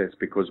process,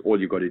 because all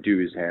you've got to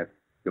do is have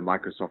your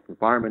Microsoft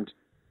environment.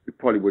 You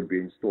probably would be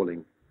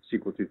installing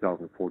SQL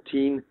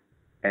 2014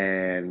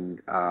 and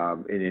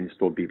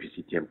install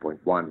BPC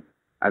 10.1.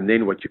 And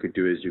then what you could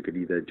do is you could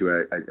either do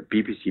a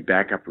BPC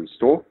backup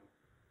restore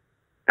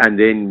and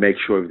then make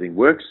sure everything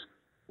works,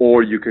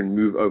 or you can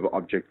move over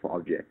object for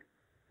object.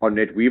 On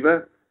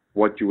NetWeaver,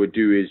 what you would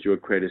do is you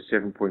would create a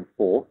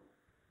 7.4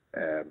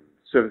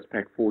 Service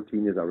Pack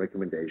 14 is our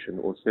recommendation,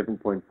 or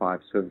 7.5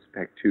 Service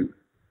Pack 2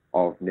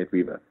 of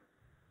NetWeaver,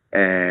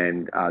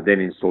 and then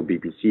install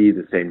BPC,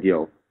 the same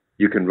deal.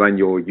 You can run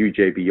your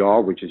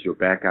UJBR, which is your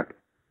backup,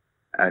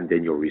 and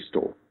then your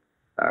restore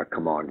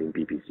command in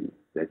BPC.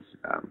 That's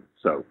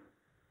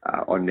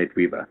on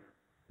NetWeaver.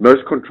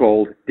 Most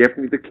controlled,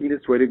 definitely the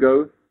cleanest way to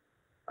go.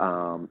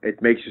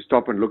 It makes you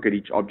stop and look at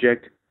each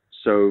object,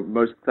 so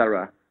most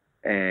thorough.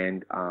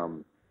 And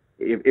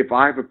if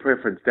I have a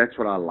preference, that's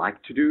what I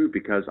like to do,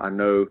 because I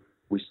know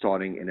we're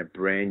starting in a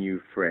brand new,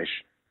 fresh,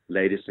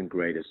 latest and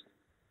greatest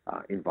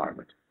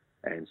environment.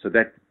 And so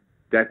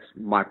that's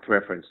my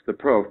preference. The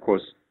pro, of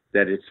course,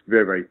 that it's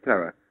very, very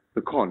thorough.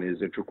 The con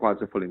is it requires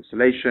a full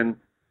installation.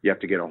 You have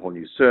to get a whole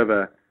new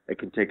server. It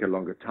can take a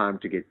longer time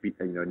to get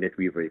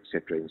NetWeaver,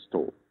 etc.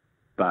 installed.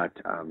 But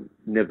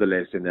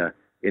nevertheless, in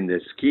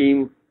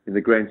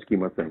the grand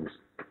scheme of things,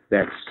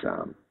 that's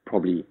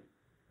probably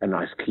a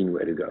nice, clean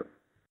way to go.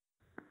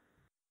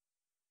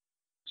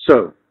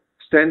 So,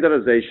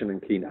 standardization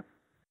and cleanup.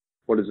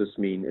 What does this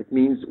mean? It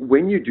means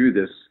when you do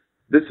this,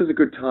 this is a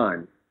good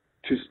time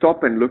to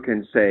stop and look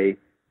and say,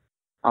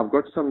 I've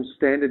got some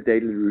standard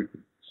data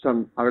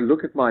I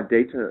look at my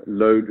data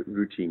load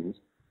routines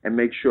and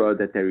make sure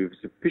that they're as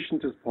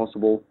efficient as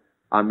possible.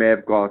 I may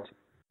have got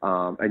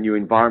a new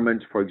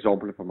environment. For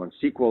example, if I'm on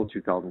SQL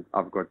 2000,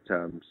 I've got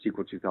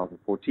SQL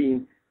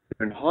 2014.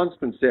 There are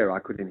enhancements there I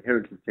could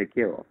inherently take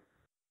care of.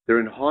 There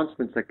are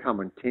enhancements that come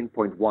on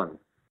 10.1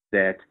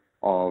 that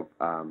of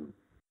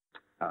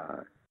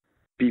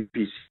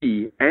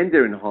BPC, and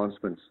there are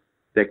enhancements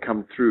that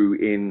come through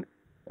in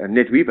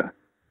NetWeaver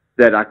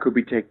that I could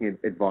be taking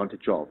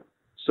advantage of.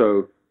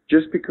 So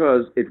just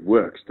because it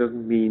works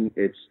doesn't mean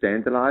it's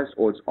standardized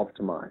or it's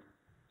optimized.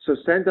 So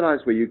standardize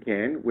where you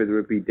can, whether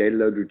it be data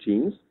load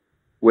routines,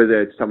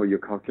 whether it's some of your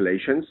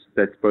calculations,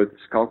 that's both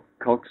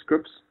calc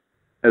scripts,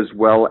 as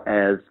well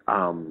as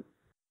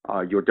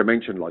your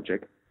dimension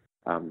logic.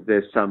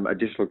 There's some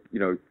additional,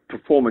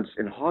 performance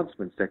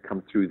enhancements that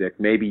come through that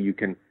maybe you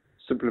can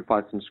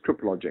simplify some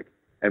script logic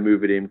and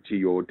move it into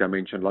your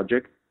dimension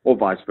logic, or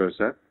vice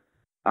versa.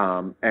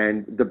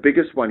 And the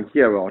biggest one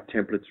here are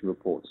templates and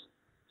reports.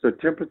 So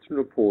templates and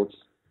reports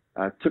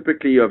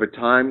typically over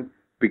time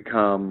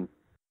become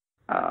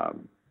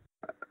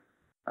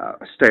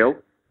stale,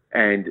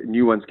 and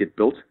new ones get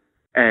built,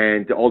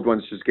 and the old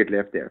ones just get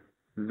left there.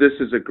 This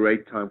is a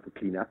great time for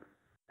cleanup,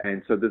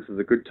 and so this is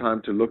a good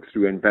time to look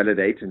through and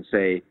validate and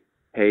say,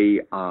 hey,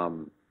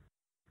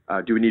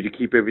 do we need to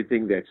keep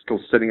everything that's still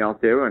sitting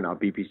out there in our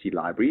BPC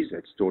libraries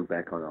that's stored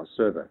back on our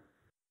server?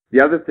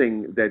 The other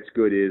thing that's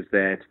good is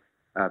that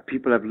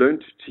people have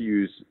learned to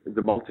use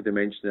the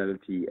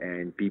multidimensionality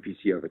and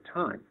BPC over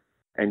time.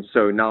 And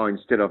so now,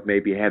 instead of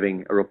maybe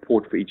having a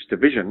report for each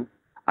division,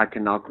 I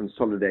can now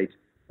consolidate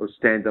or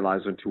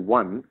standardize into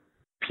one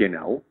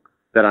P&L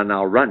that I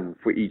now run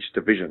for each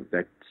division,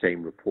 that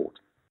same report.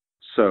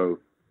 So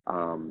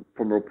from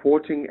a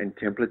reporting and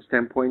template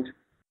standpoint,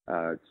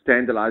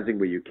 standardizing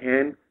where you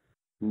can,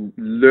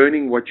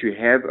 learning what you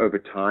have over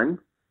time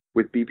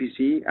with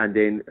BPC, and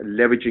then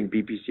leveraging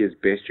BPC as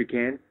best you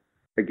can.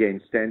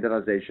 Again,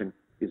 standardization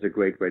is a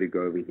great way to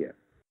go over here.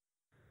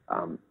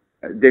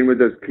 Then with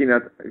those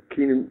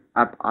cleaning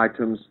up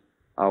items,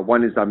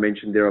 one is I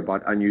mentioned there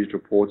about unused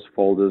reports,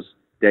 folders,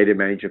 data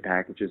manager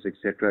packages,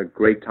 etc.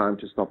 Great time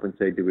to stop and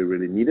say, do we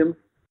really need them?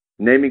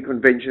 Naming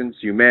conventions,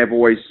 you may have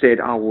always said,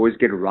 I'll always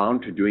get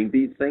around to doing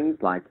these things,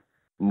 like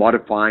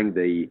modifying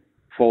the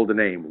folder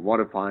name,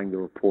 modifying the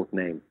report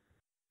name.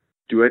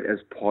 Do it as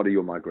part of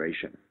your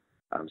migration.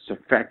 So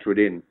factor it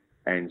in.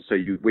 And so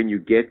when you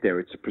get there,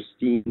 it's a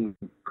pristine,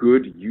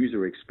 good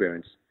user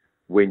experience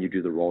when you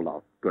do the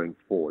rollout going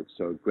forward.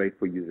 So great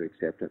for user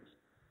acceptance.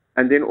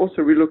 And then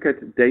also relook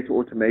at data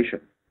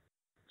automation.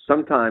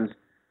 Sometimes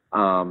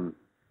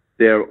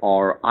there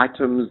are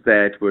items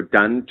that were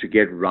done to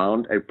get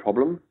around a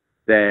problem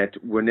that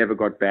were never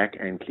got back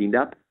and cleaned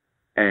up.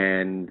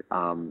 And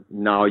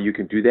now you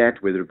can do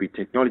that, whether it be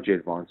technology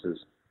advances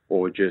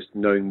or just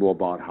knowing more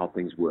about how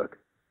things work.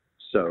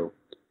 So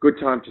good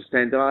time to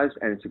standardize,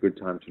 and it's a good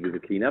time to do the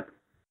cleanup.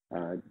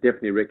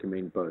 Definitely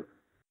recommend both.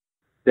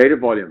 Data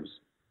volumes.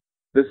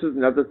 This is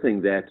another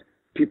thing that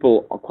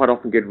people quite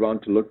often get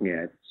around to looking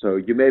at. So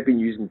you may have been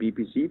using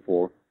BPC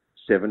for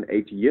 7,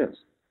 8 years,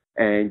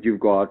 and you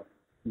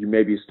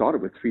maybe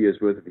started with 3 years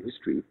worth of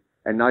history,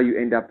 and now you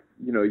end up,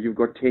 you've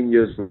got 10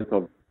 years worth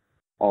of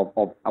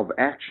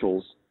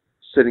actuals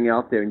sitting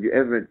out there, and you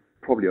ever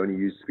probably only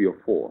used 3 or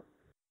 4.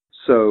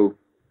 So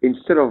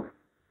instead of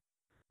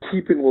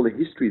keeping all the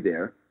history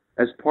there,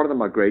 as part of the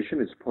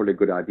migration, it's probably a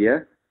good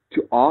idea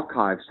to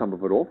archive some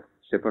of it off,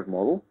 separate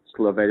model,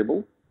 still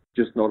available,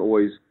 just not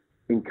always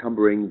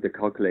encumbering the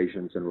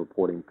calculations and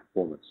reporting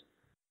performance.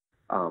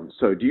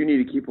 So do you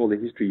need to keep all the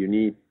history you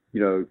need?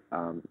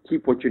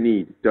 Keep what you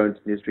need. Don't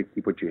necessarily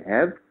keep what you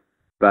have,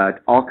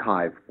 but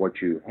archive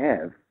what you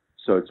have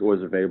so it's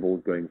always available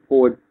going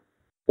forward.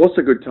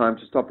 Also a good time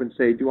to stop and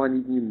say, do I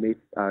need new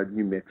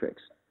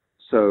metrics?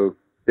 So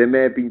there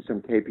may have been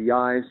some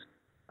KPIs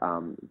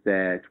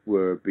that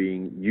were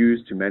being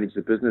used to manage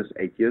the business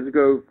 8 years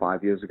ago,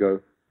 5 years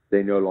ago.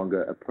 They're no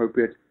longer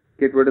appropriate.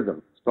 Get rid of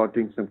them. Start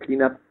doing some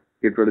cleanup.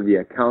 Get rid of the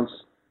accounts,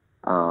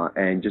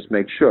 and just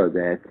make sure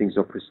that things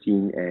are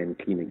pristine and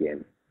clean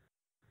again.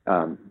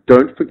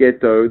 Don't forget,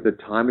 though, the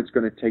time it's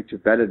going to take to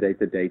validate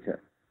the data.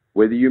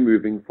 Whether you're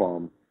moving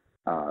from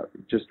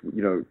just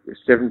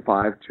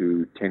 7.5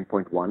 to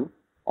 10.1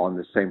 on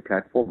the same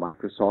platform,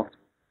 Microsoft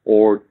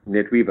or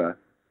NetWeaver,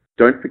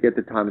 don't forget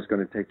the time it's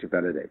going to take to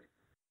validate.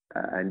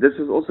 And this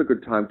is also a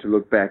good time to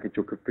look back at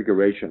your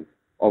configuration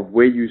of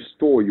where you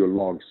store your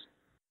logs,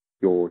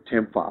 your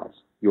temp files,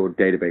 your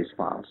database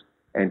files,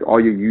 and are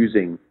you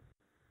using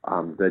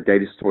the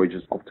data storage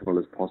as optimal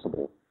as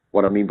possible.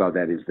 What I mean by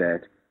that is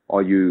that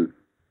are you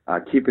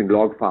keeping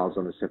log files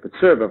on a separate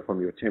server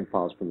from your temp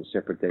files from a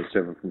separate data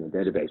server from your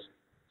database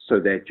so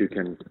that you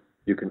can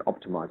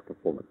optimize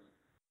performance.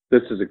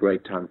 This is a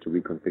great time to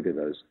reconfigure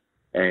those.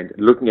 And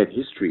looking at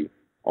history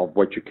of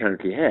what you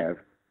currently have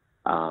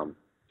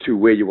to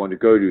where you want to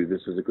go to,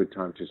 this is a good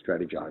time to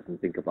strategize and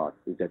think about,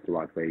 is that the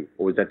right way,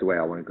 or is that the way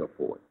I want to go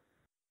forward?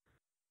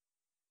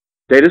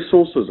 Data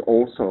sources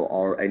also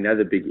are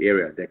another big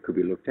area that could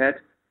be looked at.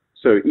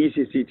 So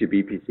ECC to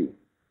BPC.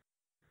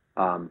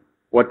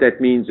 What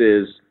that means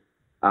is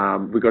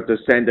we've got the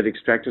standard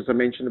extractors I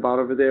mentioned about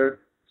over there.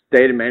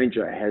 Data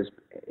Manager has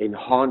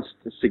enhanced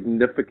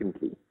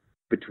significantly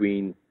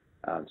between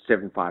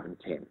 7.5 and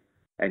 10,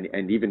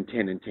 and even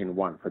 10 and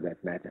 10.1 for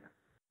that matter.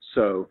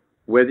 So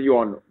whether you're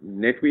on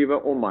NetWeaver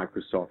or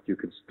Microsoft, you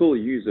can still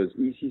use those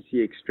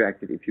ECC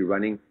extracted if you're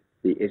running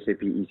the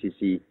SAP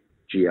ECC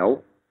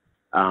GL.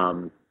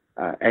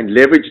 And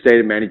leverage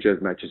Data Manager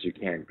as much as you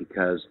can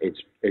because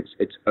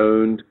it's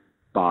owned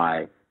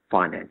by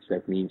finance.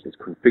 That means it's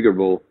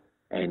configurable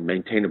and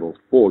maintainable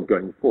for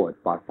going forward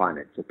by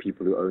finance, the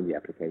people who own the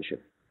application.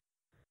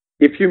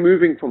 If you're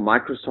moving from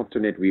Microsoft to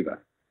NetWeaver,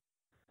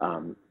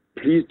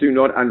 please do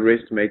not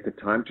underestimate the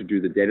time to do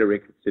the data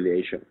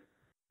reconciliation.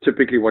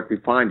 Typically what we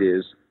find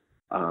is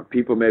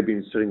people may have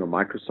been sitting on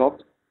Microsoft,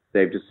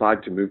 they've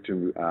decided to move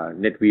to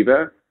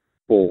NetWeaver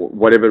for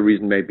whatever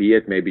reason may be.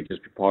 It may be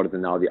just part of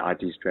the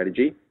IT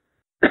strategy.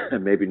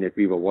 Maybe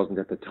NetWeaver wasn't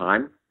at the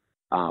time,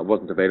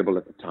 wasn't available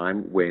at the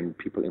time when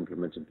people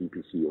implemented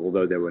BPC,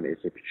 although they were an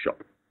SAP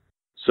shop.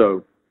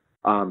 So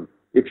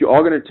if you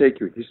are going to take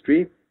your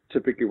history,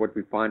 typically what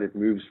we find, it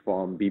moves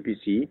from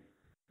BPC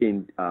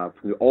from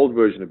the old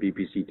version of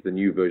BPC to the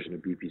new version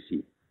of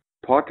BPC,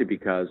 partly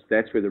because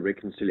that's where the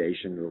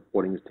reconciliation and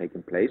reporting is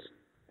taking place,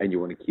 and you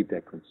want to keep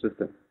that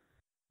consistent.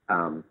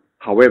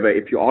 However,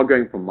 if you are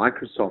going from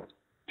Microsoft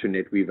to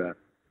NetWeaver,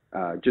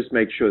 just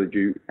make sure that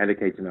you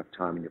allocate enough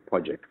time in your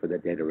project for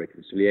that data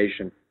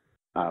reconciliation,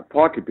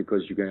 partly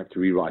because you're going to have to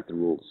rewrite the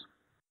rules.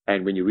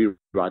 And when you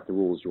rewrite the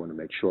rules, you want to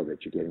make sure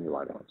that you're getting the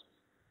right answers.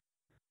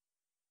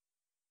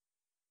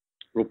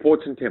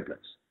 Reports and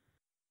templates.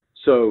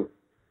 So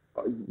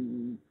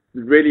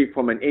really,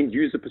 from an end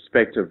user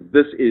perspective,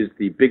 this is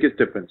the biggest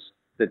difference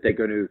that they're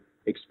going to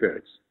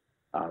experience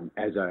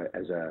as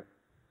a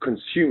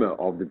consumer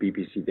of the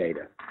BPC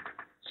data.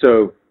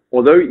 So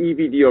although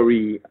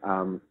EVDRE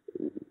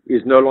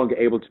is no longer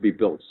able to be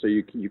built, so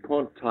you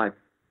can't type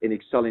in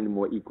Excel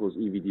anymore equals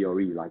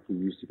EVDRE like you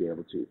used to be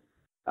able to,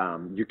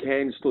 you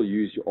can still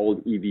use your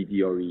old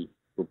EVDRE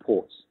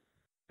reports.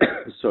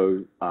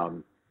 So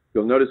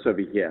you'll notice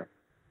over here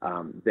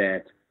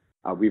that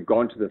we've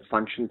gone to the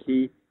function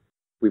key,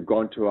 we've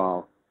gone to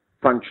our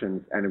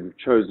functions, and we've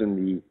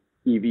chosen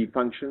the EV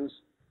functions.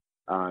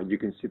 You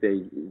can see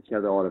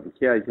here they are over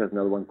here. Here's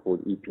another one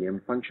called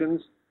EPM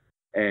functions.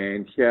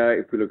 And here,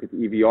 if we look at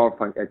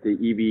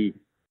the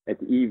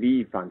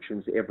EV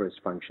functions, the Everest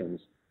functions,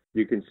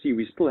 you can see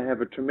we still have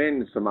a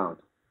tremendous amount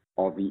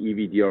of the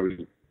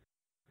EVDRE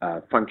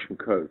function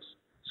codes.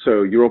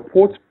 So your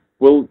reports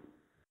will,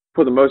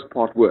 for the most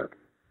part, work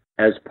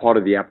as part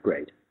of the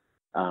upgrade.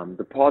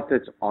 The parts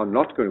that are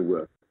not going to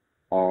work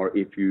are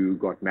if you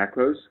got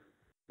macros,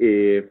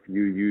 if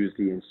you use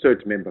the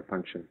insert member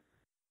function.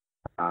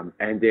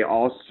 And there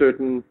are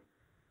certain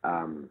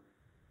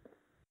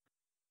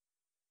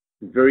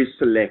very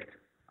select,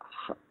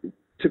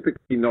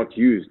 typically not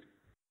used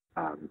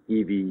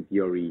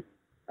EVDRE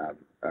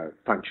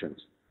functions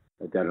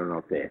that are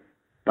not there.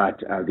 But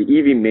the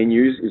EV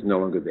menus is no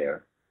longer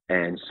there.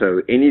 And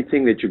so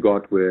anything that you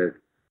got with,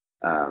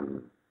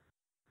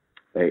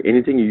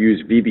 anything you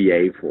use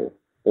VBA for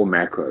or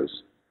macros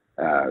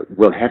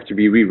will have to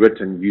be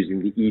rewritten using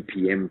the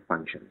EPM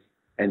functions.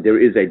 And there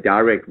is a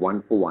direct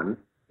one-for-one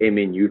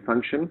MNU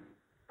function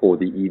for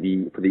the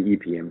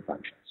EPM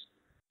functions.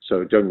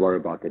 So don't worry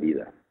about that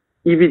either.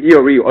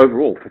 EVDRE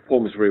overall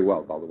performs very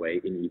well, by the way,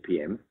 in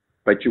EPM,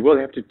 but you will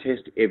have to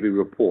test every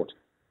report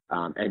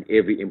and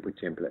every input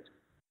template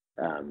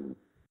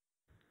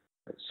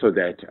so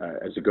that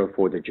as you go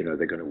forward that you know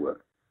they're going to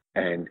work.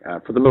 And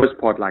for the most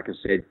part, like I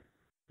said,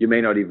 you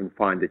may not even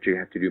find that you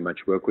have to do much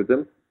work with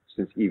them,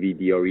 since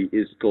EVDRE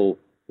is still,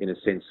 in a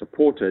sense,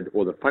 supported,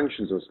 or the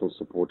functions are still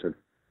supported.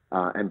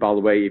 And by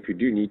the way, if you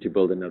do need to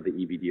build another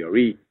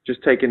EVDRE,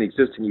 just take an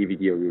existing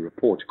EVDRE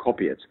report,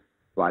 copy it,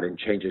 right, and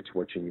change it to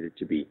what you need it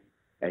to be,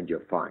 and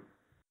you're fine.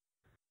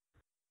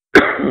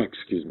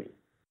 Excuse me.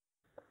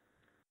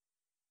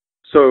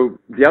 So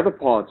the other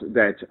part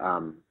that,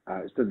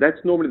 so that's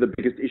normally the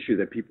biggest issue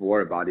that people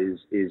worry about is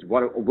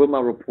will my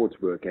reports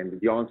work? And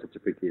the answer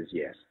typically is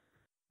yes.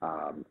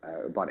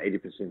 About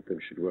 80% of them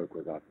should work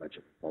without much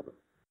of a problem.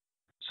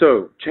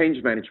 So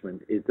change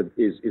management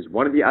is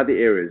one of the other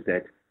areas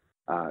that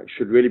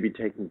should really be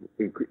taken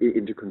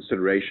into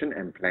consideration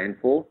and planned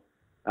for.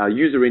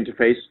 User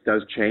interface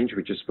does change.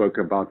 We just spoke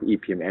about the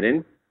EPM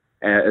add-in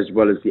as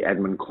well as the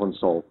admin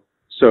console.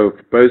 So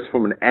both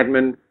from an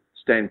admin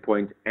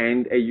standpoint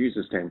and a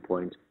user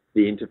standpoint,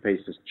 the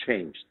interface has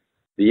changed.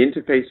 The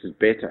interface is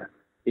better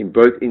in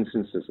both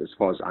instances as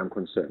far as I'm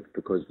concerned,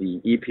 because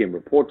the EPM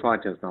report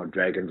writer is now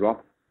drag and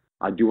drop.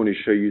 I do want to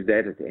show you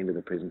that at the end of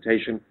the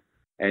presentation.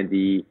 And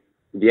the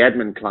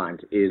admin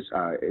client is,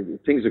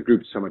 things are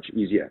grouped so much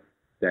easier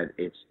that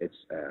it's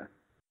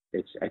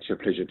actually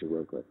a pleasure to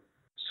work with.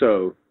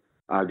 So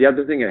the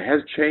other thing that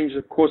has changed,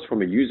 of course,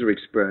 from a user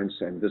experience,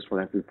 and this will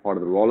have to be part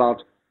of the rollout,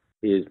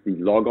 is the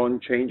logon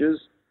changes.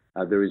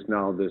 There is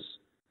now this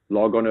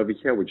logon over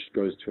here, which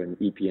goes to an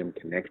EPM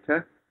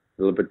connector,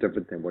 a little bit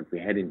different than what we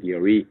had in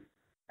DRE.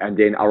 And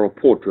then our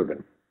report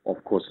ribbon,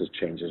 of course, has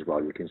changed as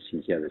well. You can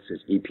see here this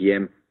is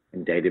EPM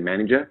and Data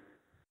Manager,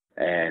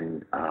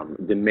 and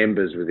the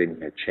members within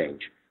here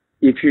change.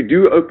 If you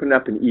do open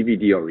up an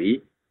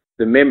EVDRE,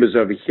 the members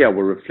over here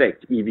will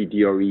reflect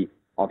EVDRE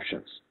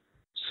options.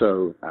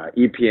 So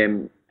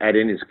EPM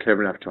add-in is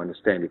clever enough to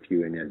understand if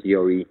you're in a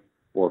DRE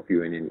or if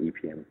you're in an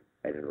EPM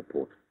add-in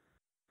report.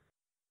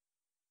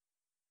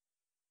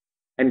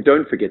 And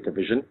don't forget the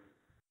vision.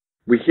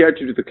 We're here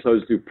to do the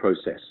closed loop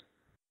process,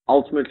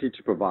 ultimately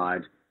to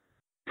provide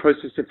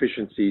process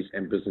efficiencies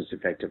and business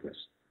effectiveness.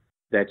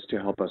 That's to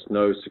help us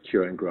know,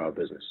 secure, and grow our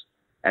business.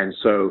 And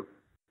so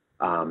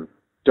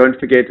don't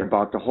forget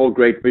about the whole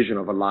great vision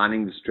of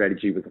aligning the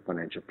strategy with the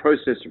financial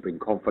process to bring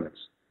confidence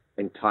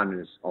and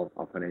timeliness of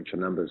our financial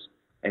numbers,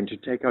 and to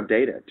take our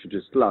data, to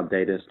distill our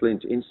data still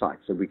into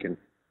insights so we can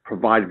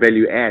provide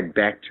value add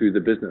back to the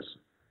business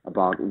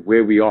about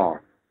where we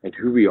are and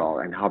who we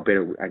are and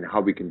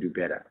how we can do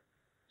better.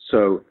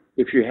 So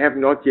if you have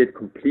not yet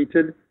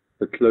completed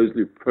the closed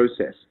loop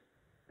process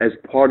as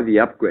part of the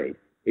upgrade,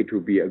 it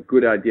would be a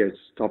good idea to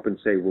stop and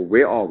say, well,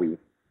 where are we?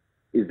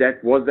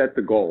 Was that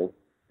the goal?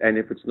 And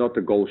if it's not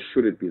the goal,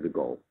 should it be the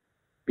goal?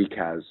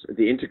 Because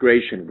the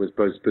integration with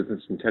both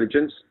business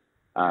intelligence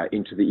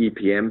into the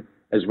EPM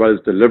as well as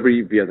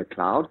delivery via the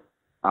cloud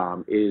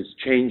is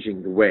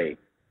changing the way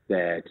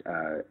that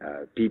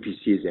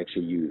BPC is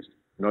actually used,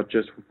 not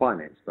just for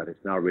finance, but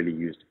it's now really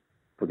used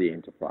for the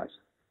enterprise.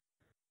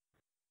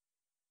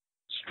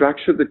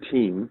 Structure the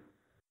team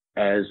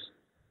as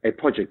a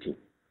project team.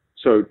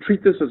 So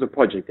treat this as a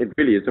project. It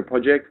really is a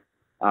project.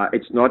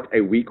 It's not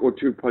a week or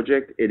two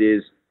project. It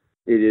is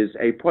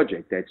a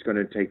project that's going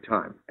to take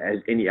time, as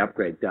any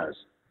upgrade does.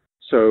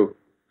 So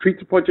treat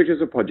the project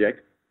as a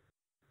project,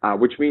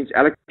 which means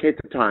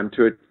allocate the time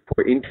to it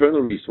for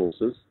internal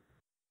resources.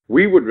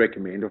 We would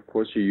recommend, of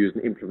course, you use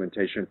an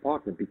implementation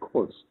partner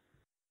because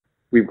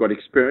we've got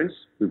experience,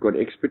 we've got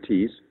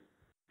expertise,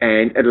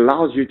 and it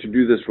allows you to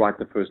do this right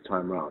the first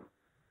time around.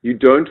 You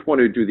don't want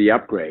to do the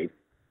upgrade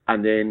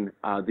and then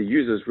the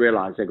users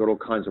realize they got all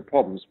kinds of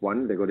problems.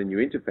 One, they got a new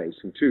interface,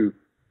 and two,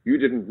 you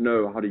didn't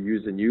know how to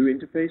use the new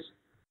interface.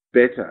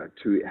 Better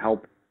to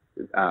help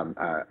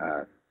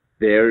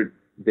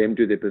them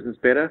do their business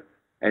better.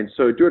 And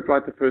so do it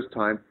right the first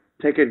time.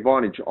 Take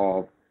advantage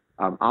of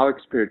our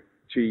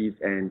expertise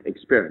and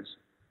experience,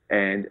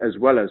 and as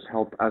well as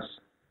help us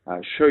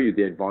show you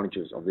the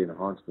advantages of the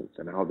enhancements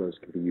and how those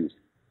can be used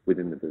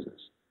within the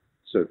business.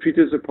 So treat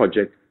it as a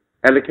project,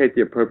 allocate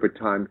the appropriate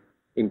time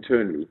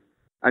internally,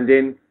 and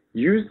then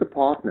use the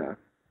partner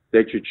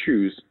that you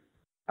choose,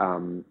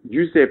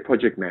 use their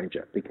project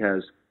manager,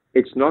 because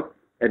it's not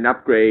an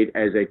upgrade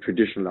as a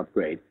traditional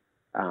upgrade.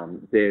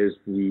 There's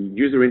the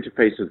user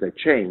interfaces that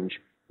change,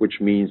 which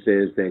means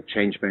there's the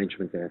change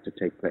management that has to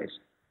take place.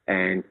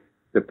 And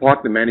the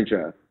partner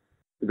manager,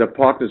 the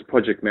partner's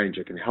project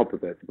manager can help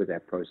with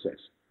that process.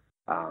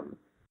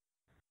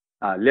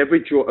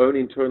 Leverage your own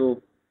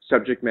internal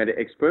subject matter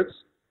experts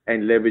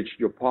and leverage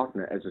your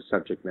partner as a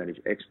subject matter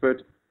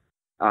expert.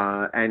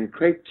 And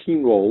create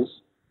team roles,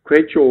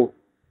 create your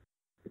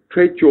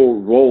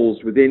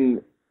roles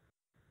within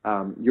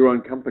your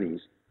own companies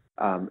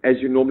as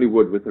you normally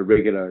would with a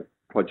regular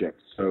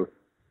project. So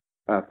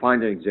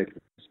find an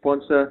executive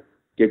sponsor,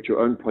 get your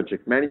own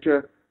project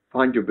manager,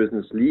 find your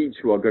business leads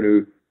who are going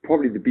to,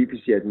 probably the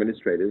BPC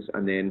administrators,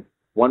 and then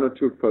one or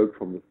two folk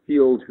from the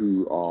field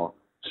who are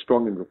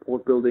strong in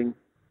report building,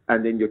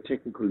 and then your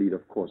technical lead,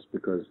 of course,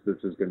 because this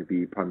is going to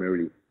be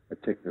primarily a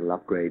technical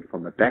upgrade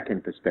from a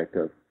back-end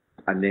perspective,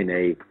 and then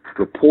a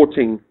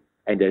reporting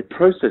and a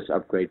process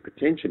upgrade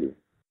potentially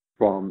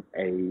from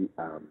a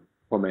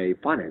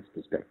finance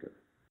perspective.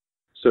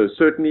 So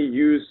certainly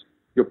use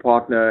your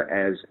partner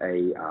as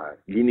a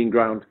leaning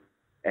ground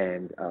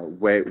and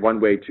one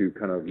way to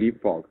kind of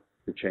leapfrog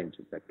the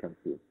changes that come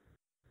through.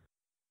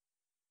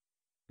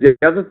 The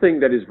other thing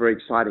that is very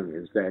exciting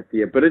is that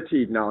the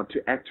ability now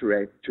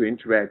to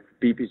interact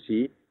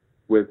BPC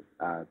with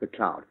the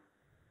cloud.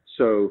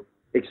 So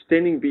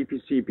extending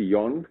BPC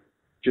beyond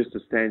just a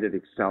standard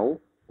Excel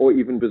or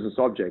even business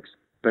objects,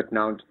 but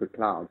now into the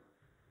cloud.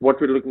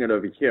 What we're looking at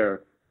over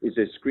here is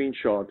a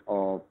screenshot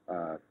of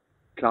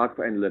Cloud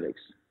for Analytics,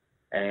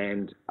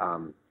 And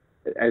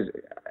as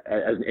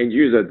an end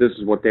user, this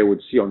is what they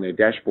would see on their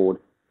dashboard.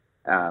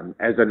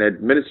 As an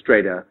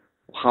administrator,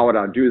 how would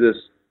I do this?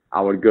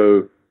 I would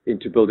go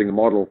into building a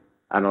model,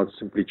 and I'd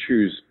simply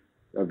choose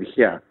over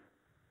here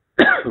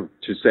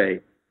to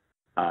say,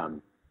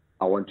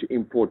 I want to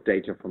import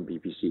data from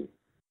BPC.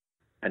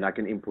 And I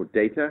can import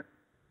data,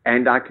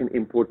 and I can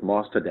import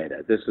master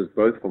data. This is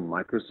both for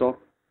Microsoft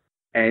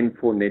and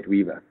for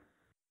NetWeaver.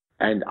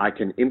 And I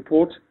can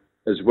import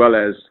as well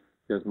as,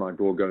 here's my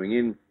door going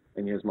in,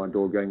 and here's my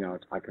door going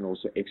out. I can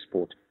also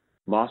export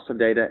master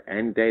data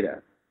and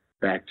data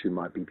back to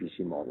my BPC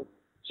model.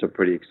 So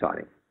pretty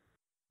exciting.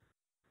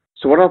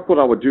 So what I thought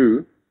I would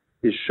do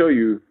is show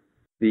you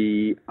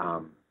the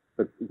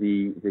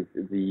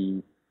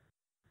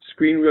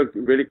screen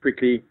really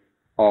quickly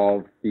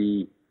of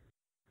the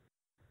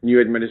new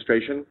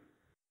administration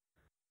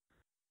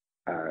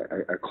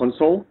a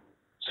console.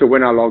 So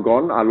when I log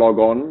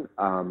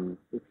on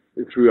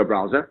through a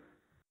browser,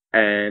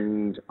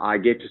 and I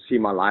get to see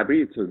my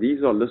library. So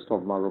these are a list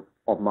of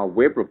my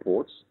web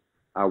reports,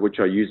 which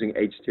are using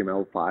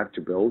HTML5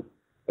 to build,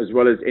 as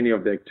well as any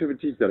of the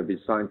activities that have been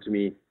assigned to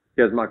me.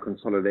 Here's my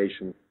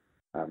consolidation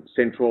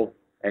central,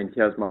 and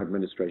here's my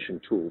administration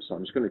tool. So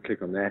I'm just going to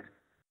click on that,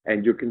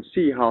 and you can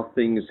see how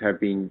things have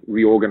been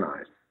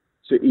reorganized.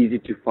 So easy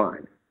to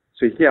find.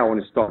 So here I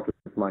want to start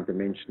with my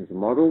dimensions and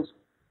models.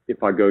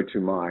 If I go to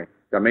my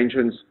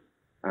dimensions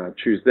and I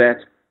choose that,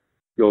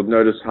 you'll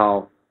notice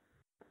how,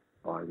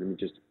 let me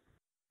just,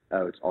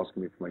 it's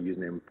asking me for my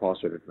username and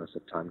password. It must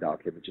have timed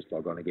out. Let me just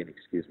log on again,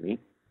 excuse me.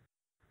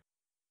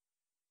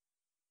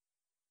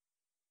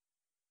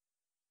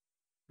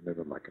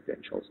 Remember my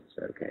credentials and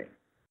say, okay.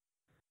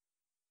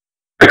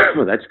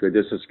 Well, that's good.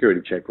 There's a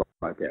security check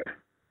right there.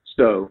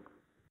 So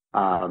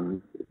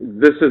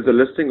this is the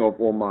listing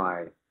of all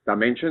my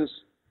dimensions,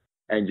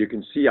 and you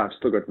can see I've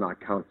still got my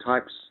account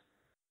types,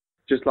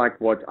 just like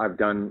what I've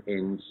done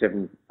in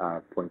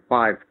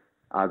 7.5.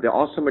 There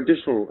are some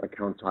additional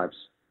account types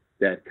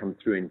that come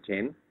through in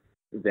 10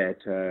 that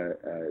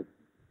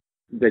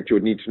you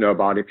would need to know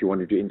about if you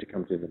want to do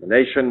intercompany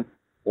elimination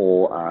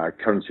or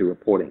currency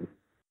reporting.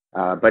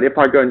 But if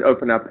I go and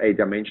open up a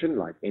dimension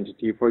like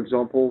entity, for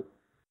example,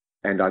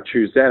 and I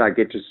choose that, I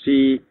get to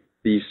see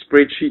the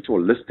spreadsheet or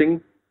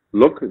listing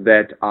look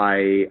that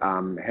I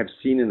have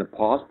seen in the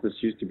past. This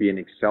used to be in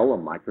Excel or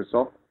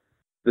Microsoft.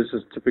 This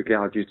is typically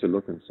how it used to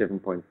look in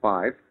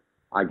 7.5.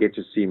 I get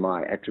to see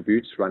my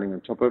attributes running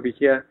on top over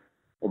here,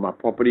 or my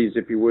properties,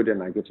 if you would,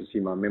 and I get to see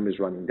my members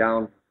running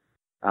down.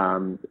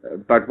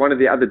 But one of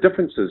the other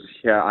differences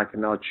here, I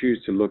can now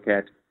choose to look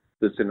at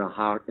this in a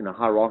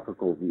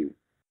hierarchical view.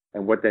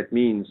 And what that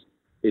means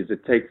is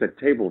it takes a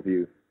table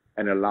view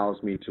and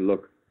allows me to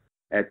look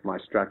at my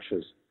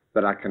structures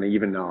that I can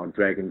even now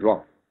drag and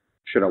drop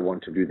should I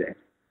want to do that.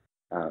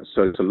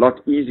 So it's a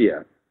lot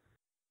easier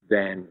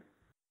than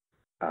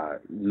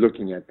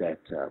looking at that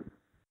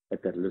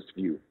list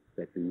view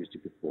that we used to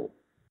before.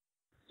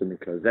 So let me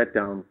close that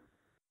down.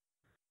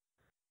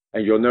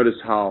 And you'll notice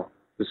how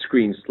the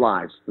screen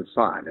slides to the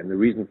side. And the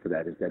reason for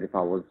that is that if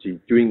I was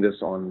doing this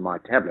on my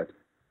tablet,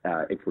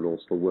 it would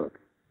also work.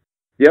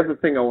 The other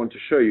thing I want to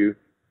show you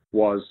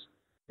was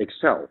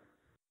Excel.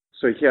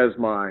 So here's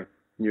my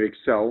new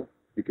Excel.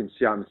 You can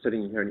see I'm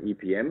sitting here in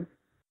EPM.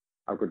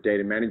 I've got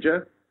Data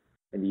Manager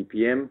and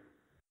EPM.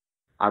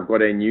 I've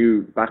got a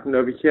new button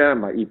over here,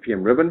 my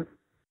EPM ribbon.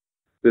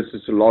 This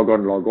is to log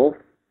on, log off.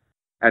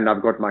 And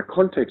I've got my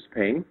context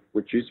pane,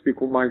 which used to be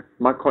called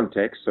my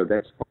context, so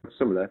that's quite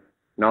similar.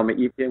 Now my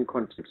EPM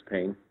context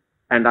pane.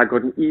 And I've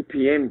got an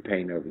EPM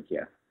pane over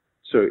here.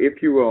 So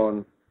if you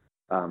were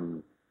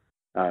on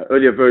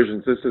earlier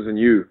versions, this is a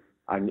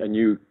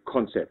new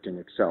concept in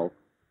Excel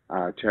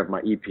to have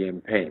my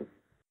EPM pane.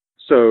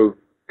 So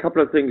a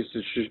couple of things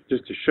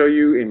just to show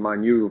you in my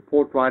new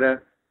report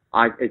writer.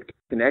 It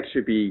can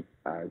actually be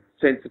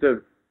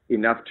sensitive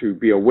enough to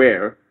be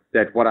aware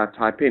that what I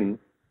type in,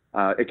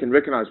 it can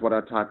recognize what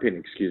I type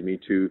in,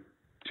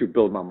 to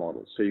build my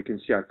model. So you can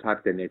see I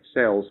typed in net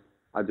sales.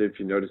 I don't know if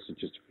you noticed it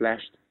just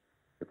flashed.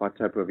 If I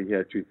type over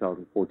here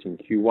 2014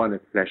 Q1,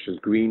 it flashes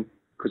green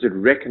because it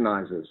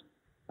recognizes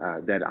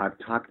that I've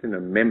typed in a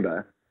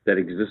member that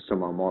exists on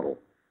my model.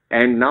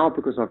 And now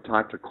because I've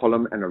typed a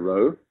column and a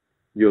row,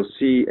 you'll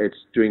see it's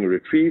doing a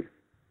retrieve,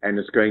 and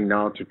it's going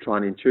now to try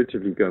and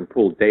intuitively go and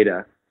pull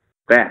data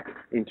back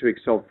into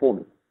Excel for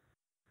me.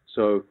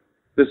 So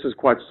this is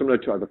quite similar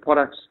to other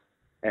products,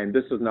 and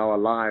this is now a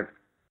live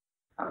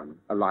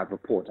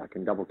report. I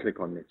can double click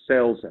on net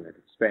sales and it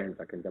expands.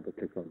 I can double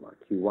click on my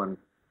Q1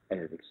 and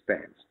it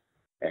expands.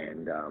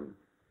 And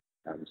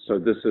so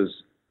this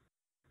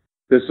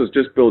is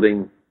just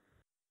building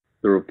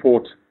the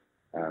report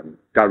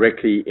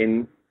directly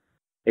in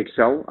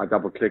Excel. I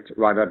double clicked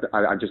right at,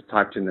 I just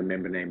typed in the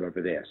member name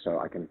over there, so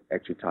I can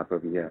actually type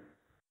over here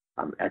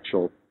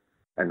actual,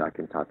 and I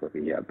can type over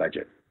here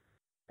budget,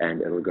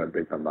 and it'll go and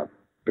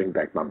bring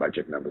back my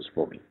budget numbers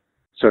for me.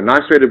 So a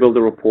nice way to build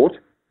a report.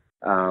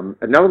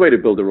 Another way to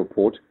build a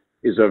report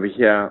is over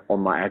here on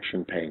my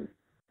action pane,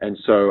 and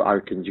so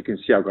you can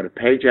see I've got a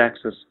page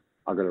axis,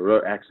 I've got a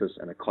row axis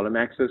and a column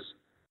axis.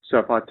 So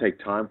if I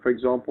take time, for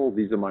example,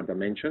 these are my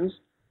dimensions,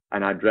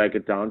 and I drag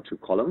it down to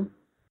column,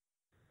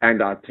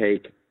 and I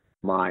take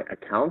my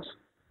account,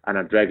 and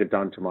I drag it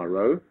down to my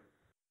row.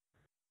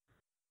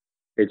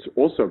 It's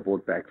also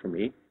brought back for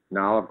me.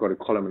 Now I've got a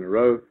column and a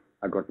row.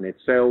 I've got net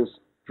sales,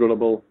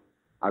 drillable.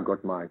 I've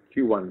got my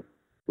Q1,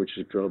 which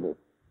is drillable.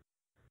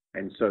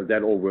 And so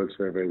that all works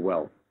very, very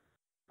well.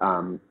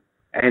 And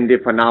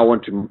if I now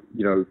want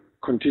to,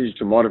 continue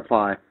to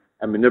modify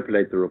and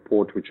manipulate the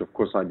report, which of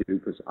course I do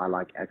because I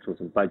like actuals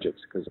and budgets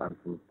because I'm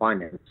from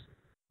finance,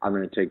 I'm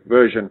going to take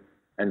version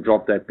and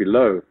drop that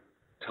below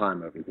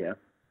time over here.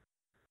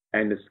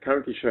 And it's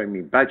currently showing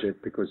me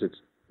budget because it's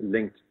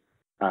linked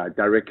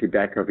directly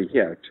back over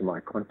here to my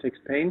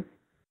context pane.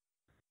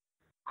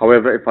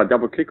 However, if I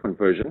double click on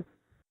version,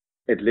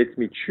 it lets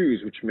me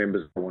choose which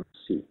members I want to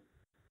see.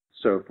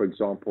 So for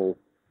example,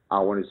 I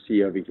want to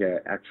see over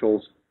here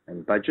actuals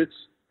and budgets.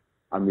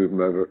 I move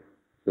them over to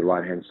the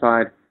right hand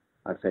side.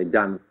 I say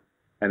done,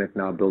 and it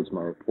now builds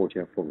my report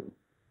here for me.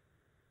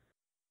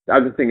 The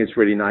other thing that's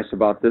really nice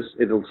about this,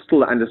 it'll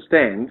still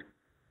understand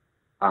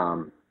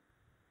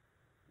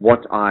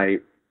what I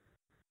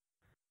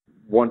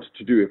want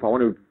to do. If I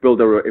want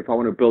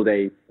to build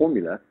a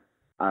formula,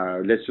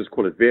 let's just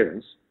call it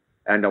variance,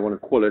 and I want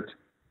to call it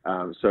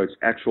so it's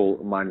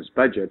actual minus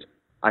budget,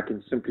 I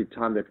can simply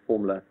time that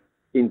formula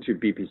into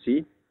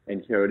BPC,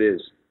 and here it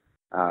is.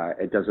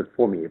 It does it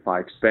for me. If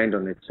I expand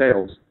on net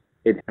sales,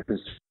 it happens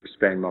to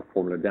expand my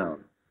formula down.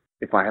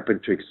 If I happen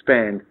to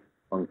expand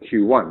on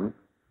Q1,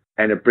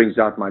 and it brings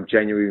out my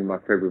January, my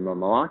February, my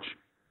March,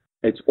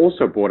 it's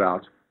also brought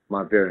out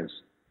my variance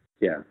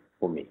here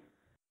for me.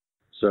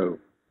 So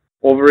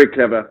all very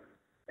clever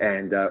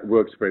and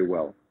works very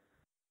well.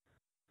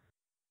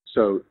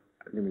 So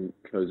let me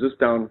close this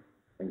down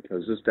and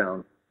close this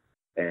down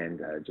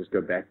and just go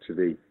back to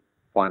the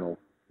final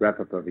wrap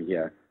up over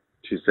here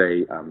to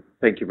say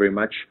thank you very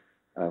much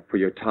for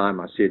your time.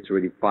 I see it's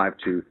already 5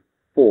 to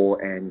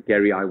 4, and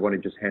Gary, I want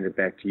to just hand it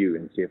back to you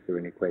and see if there are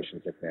any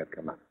questions that may have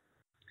come up.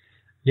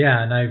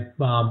 Yeah, and I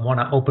want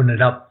to open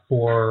it up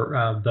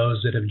for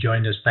those that have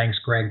joined us. Thanks,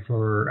 Greg,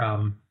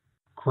 for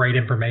great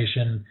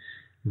information,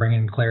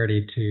 bringing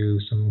clarity to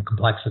some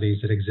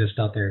complexities that exist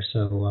out there.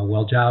 So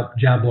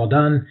job well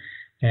done.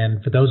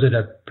 And for those that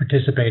have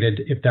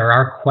participated, if there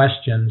are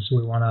questions,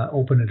 we want to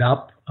open it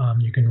up.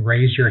 You can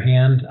raise your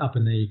hand up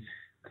in the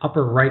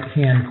upper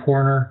right-hand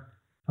corner.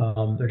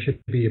 There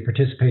should be a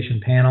participation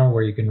panel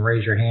where you can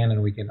raise your hand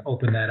and we can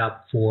open that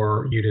up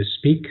for you to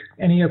speak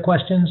any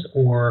questions,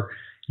 or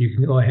you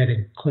can go ahead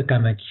and click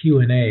on the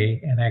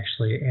Q&A and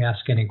actually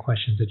ask any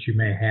questions that you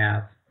may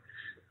have.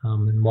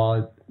 And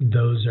while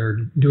those are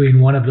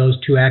doing one of those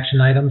 2 action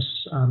items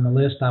on the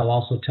list, I'll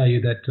also tell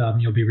you that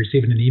you'll be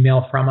receiving an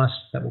email from us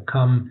that will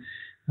come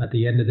at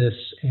the end of this,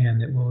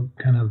 and it will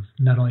kind of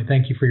not only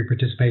thank you for your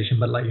participation,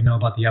 but let you know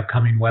about the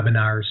upcoming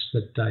webinars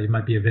that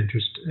might be of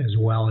interest as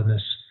well in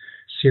this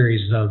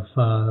series of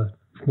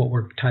what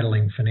we're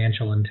titling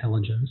Financial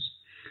Intelligence.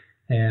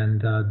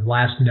 And the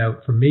last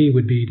note from me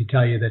would be to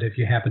tell you that if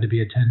you happen to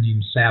be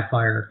attending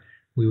Sapphire,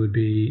 we would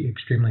be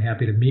extremely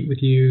happy to meet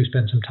with you,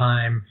 spend some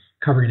time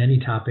covering any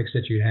topics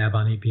that you have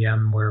on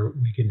EPM where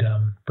we could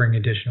bring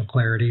additional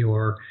clarity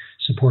or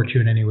support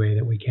you in any way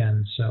that we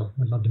can. So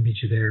I'd love to meet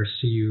you there,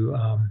 see you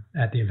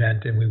at the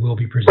event, and we will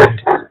be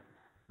presenting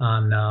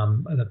on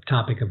the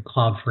topic of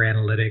Cloud for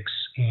Analytics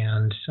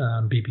and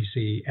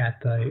BPC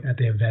at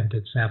the event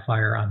at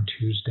Sapphire on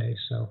Tuesday.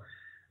 So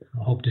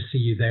I hope to see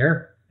you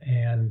there.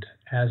 And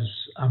as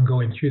I'm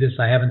going through this,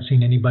 I haven't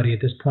seen anybody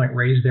at this point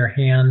raise their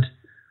hand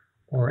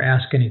or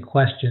ask any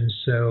questions.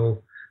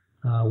 So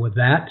with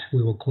that,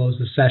 we will close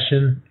the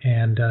session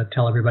and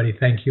tell everybody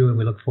thank you, and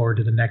we look forward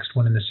to the next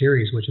one in the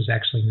series, which is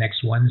actually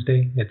next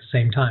Wednesday at the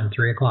same time,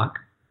 3 o'clock.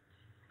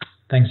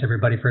 Thanks,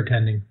 everybody, for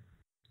attending.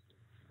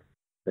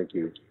 Thank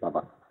you.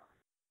 Bye-bye.